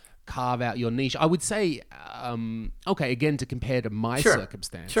to carve out your niche. I would say, okay, again, to compare to my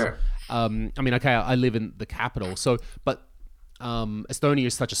circumstance. Sure. I mean, okay, I live in the capital, but Estonia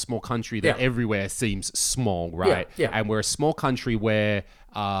is such a small country that everywhere seems small, right? Yeah. And we're a small country where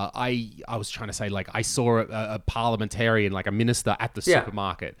I was trying to say, like, I saw a parliamentarian, like a minister, at the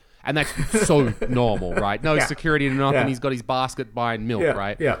supermarket. And that's so normal, right? No security or nothing. Yeah. He's got his basket buying milk,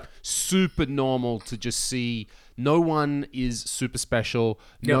 right? Yeah. Super normal to just see. No one is super special.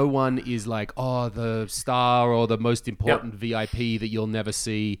 No one is like, oh, the star or the most important VIP that you'll never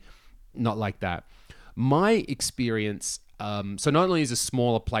see. Not like that. My experience, so not only is a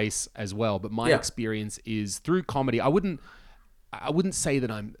smaller place as well, but my experience is through comedy. I wouldn't say that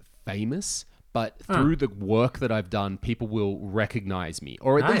I'm famous, but through the work that I've done, people will recognize me,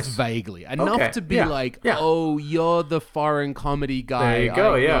 or at least vaguely enough to be like, "Oh, you're the foreign comedy guy." There you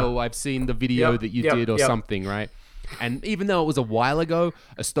go. I know, I've seen the video that you did, or something, right? And even though it was a while ago,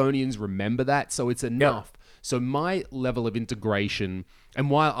 Estonians remember that, so it's enough So my level of integration, and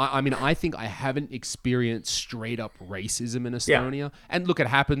while I mean, I think I haven't experienced straight up racism in Estonia. And look, it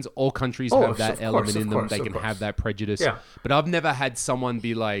happens. All countries have that element in them. They can have that prejudice. Yeah. But I've never had someone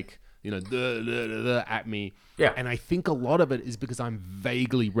be like, you know, at me. Yeah. And I think a lot of it is because I'm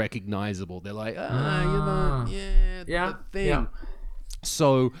vaguely recognizable. They're like, you're the thing. Yeah.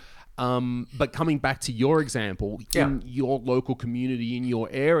 So, but coming back to your example, in your local community, in your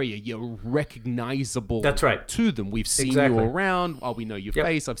area, you're recognizable. That's right. To them. We've seen you around. Oh, we know your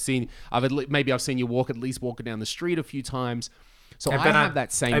face. I've seen you walking down the street a few times. So I have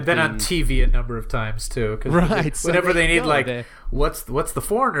that same. I've been on TV a number of times too. Right. Whenever they need what's the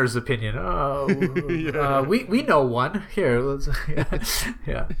foreigner's opinion? Oh, we know one here. Let's,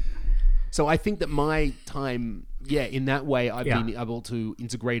 yeah. So I think that my time, in that way, I've been able to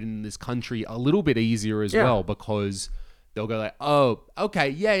integrate in this country a little bit easier as well, because they'll go like, oh,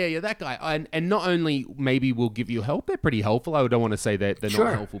 okay, that guy. And not only maybe will give you help, they're pretty helpful. I don't want to say that they're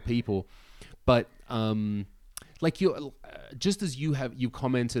not helpful people, but like you, just as you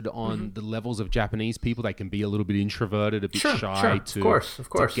commented on the levels of Japanese people, they can be a little bit introverted, a bit shy to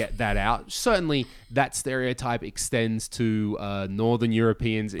get that out. Certainly, that stereotype extends to Northern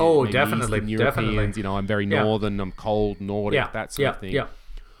Europeans. Oh, definitely, Eastern Europeans. You know, I'm very northern, I'm cold, Nordic, that sort of thing. Yeah.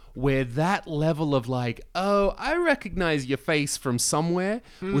 Where that level of like, oh, I recognize your face from somewhere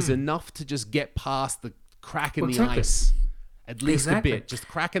was enough to just get past the crack in the ice. At least a bit, just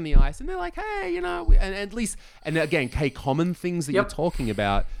cracking the ice, and they're like, "Hey, you know," and at least, and again, common things that you're talking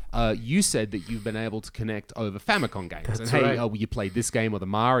about. You said that you've been able to connect over Famicom games, That's and right. You played this game or the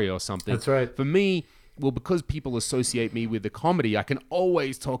Mario or something. That's right. For me, well, because people associate me with the comedy, I can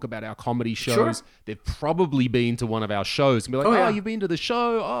always talk about our comedy shows. Sure. They've probably been to one of our shows and be like, yeah. you've been to the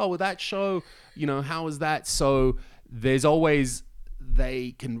show? Oh, well, that show, you know, how was that? So there's always,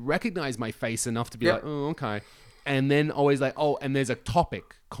 they can recognize my face enough to be like, oh, okay. And then always like, oh, and there's a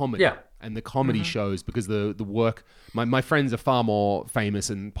topic, comedy. Yeah. And the comedy shows, because the work, my friends are far more famous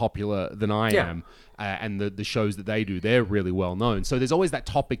and popular than I am. And the shows that they do, they're really well known. So there's always that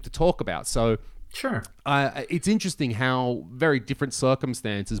topic to talk about. So sure, it's interesting how very different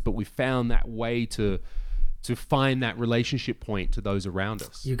circumstances, but we found that way to find that relationship point to those around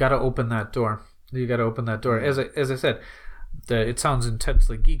us. You got to open that door. As I said, it sounds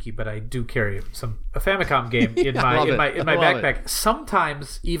intensely geeky, but I do carry a Famicom game in my backpack.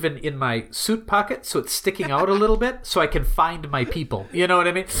 Sometimes even in my suit pocket, so it's sticking out a little bit, so I can find my people. You know what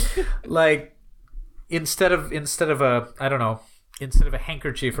I mean? Like instead of a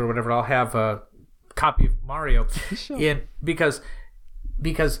handkerchief or whatever, I'll have a copy of Mario because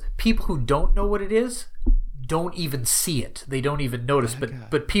people who don't know what it is don't even see it. They don't even notice.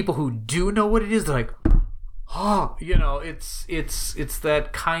 But people who do know what it is, they're like, oh, you know, it's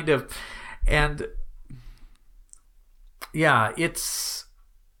that kind of, and it's,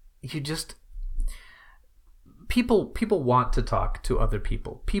 you just, people want to talk to other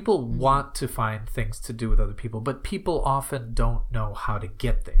people. People want to find things to do with other people, but people often don't know how to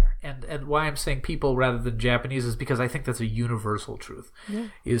get there. And why I'm saying people rather than Japanese is because I think that's a universal truth.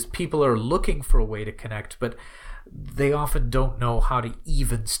 Is people are looking for a way to connect, but they often don't know how to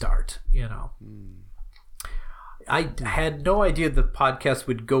even start, you know. I had no idea the podcast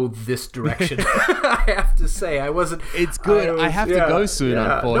would go this direction. I have to say, I wasn't. It's good. I have to go soon,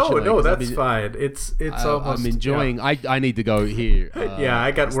 unfortunately. No, that's fine. It's almost. I'm enjoying. Yeah. I need to go here. I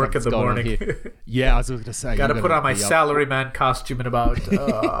got work in the morning. Yeah, I was going to say. Got to put on my salaryman costume in about 5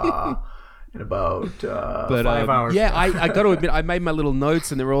 hours. Yeah, I got to admit, I made my little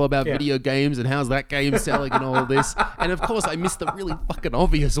notes, and they're all about video games and how's that game selling and all this. And of course, I missed the really fucking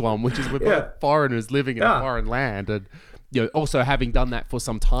obvious one, which is we're both foreigners living in a foreign land, and you know, also having done that for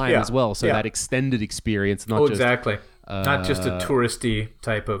some time as well. So that extended experience, not just exactly. Not just a touristy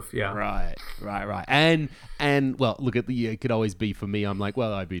type of Right. And well, look at it could always be for me. I'm like,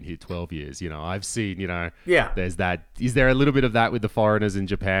 well, I've been here 12 years. You know, I've seen. You know, there's that. Is there a little bit of that with the foreigners in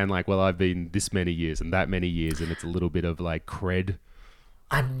Japan? Like, well, I've been this many years and that many years, and it's a little bit of like cred.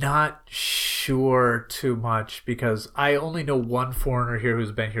 I'm not sure too much because I only know one foreigner here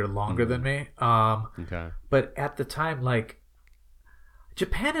who's been here longer than me. Okay. But at the time, like,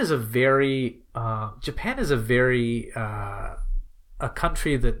 Japan is a very a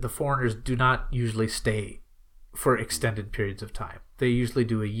country that the foreigners do not usually stay for extended periods of time. They usually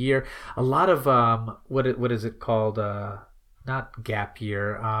do a year. A lot of what is it called? Not gap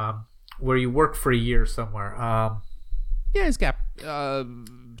year. Where you work for a year somewhere. Yeah, it's gap.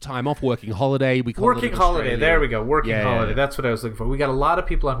 Time off, working holiday. We call it Working in holiday. Australia. There we go. Working Yeah, holiday. yeah. That's what I was looking for. We got a lot of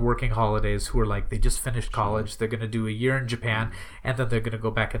people on working holidays who are like, they just finished college. They're going to do a year in Japan, and then they're going to go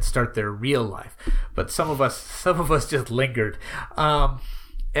back and start their real life. But some of us just lingered.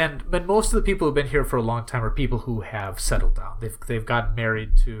 And most of the people who've been here for a long time are people who have settled down. They've gotten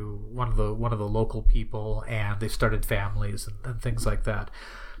married to one of the local people, and they've started families and things like that.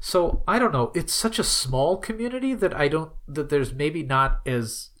 So I don't know. It's such a small community that there's maybe not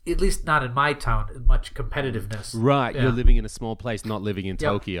as, at least not in my town, much competitiveness. Right, Yeah. you're living in a small place, not living in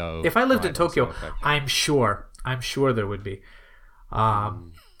Yep. Tokyo. If I lived in Right, Tokyo, so, okay. I'm sure there would be.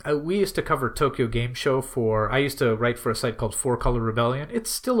 We used to cover Tokyo Game Show I used to write for a site called Four Color Rebellion. It's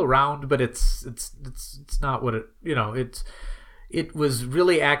still around, but it's not what it was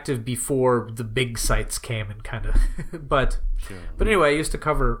really active before the big sites came and kind of but anyway, I used to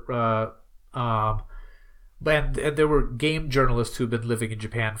cover and there were game journalists who've been living in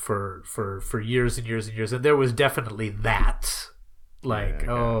Japan for years and years and years, and there was definitely that, like,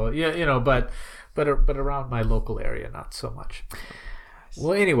 but around my local area, not so much.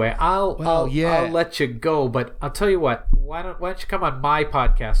 Well, anyway, I'll let you go, but I'll tell you what. Why don't you come on my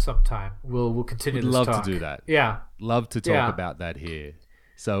podcast sometime? We'll continue this Love talk. to do that. Yeah. Love to talk Yeah. about that here.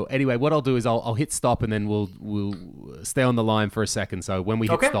 So anyway, what I'll do is I'll hit stop, and then we'll stay on the line for a second. So when we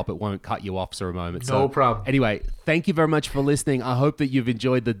hit Okay. stop, it won't cut you off for a moment. No So problem. Anyway, thank you very much for listening. I hope that you've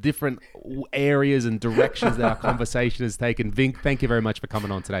enjoyed the different areas and directions that our conversation has taken. Vink, thank you very much for coming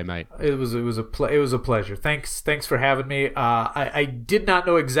on today, mate. It was a pleasure. Thanks for having me. I did not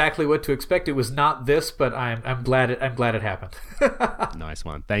know exactly what to expect. It was not this, but I'm glad it happened. Nice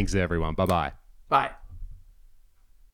one. Thanks, everyone. Bye-bye. Bye.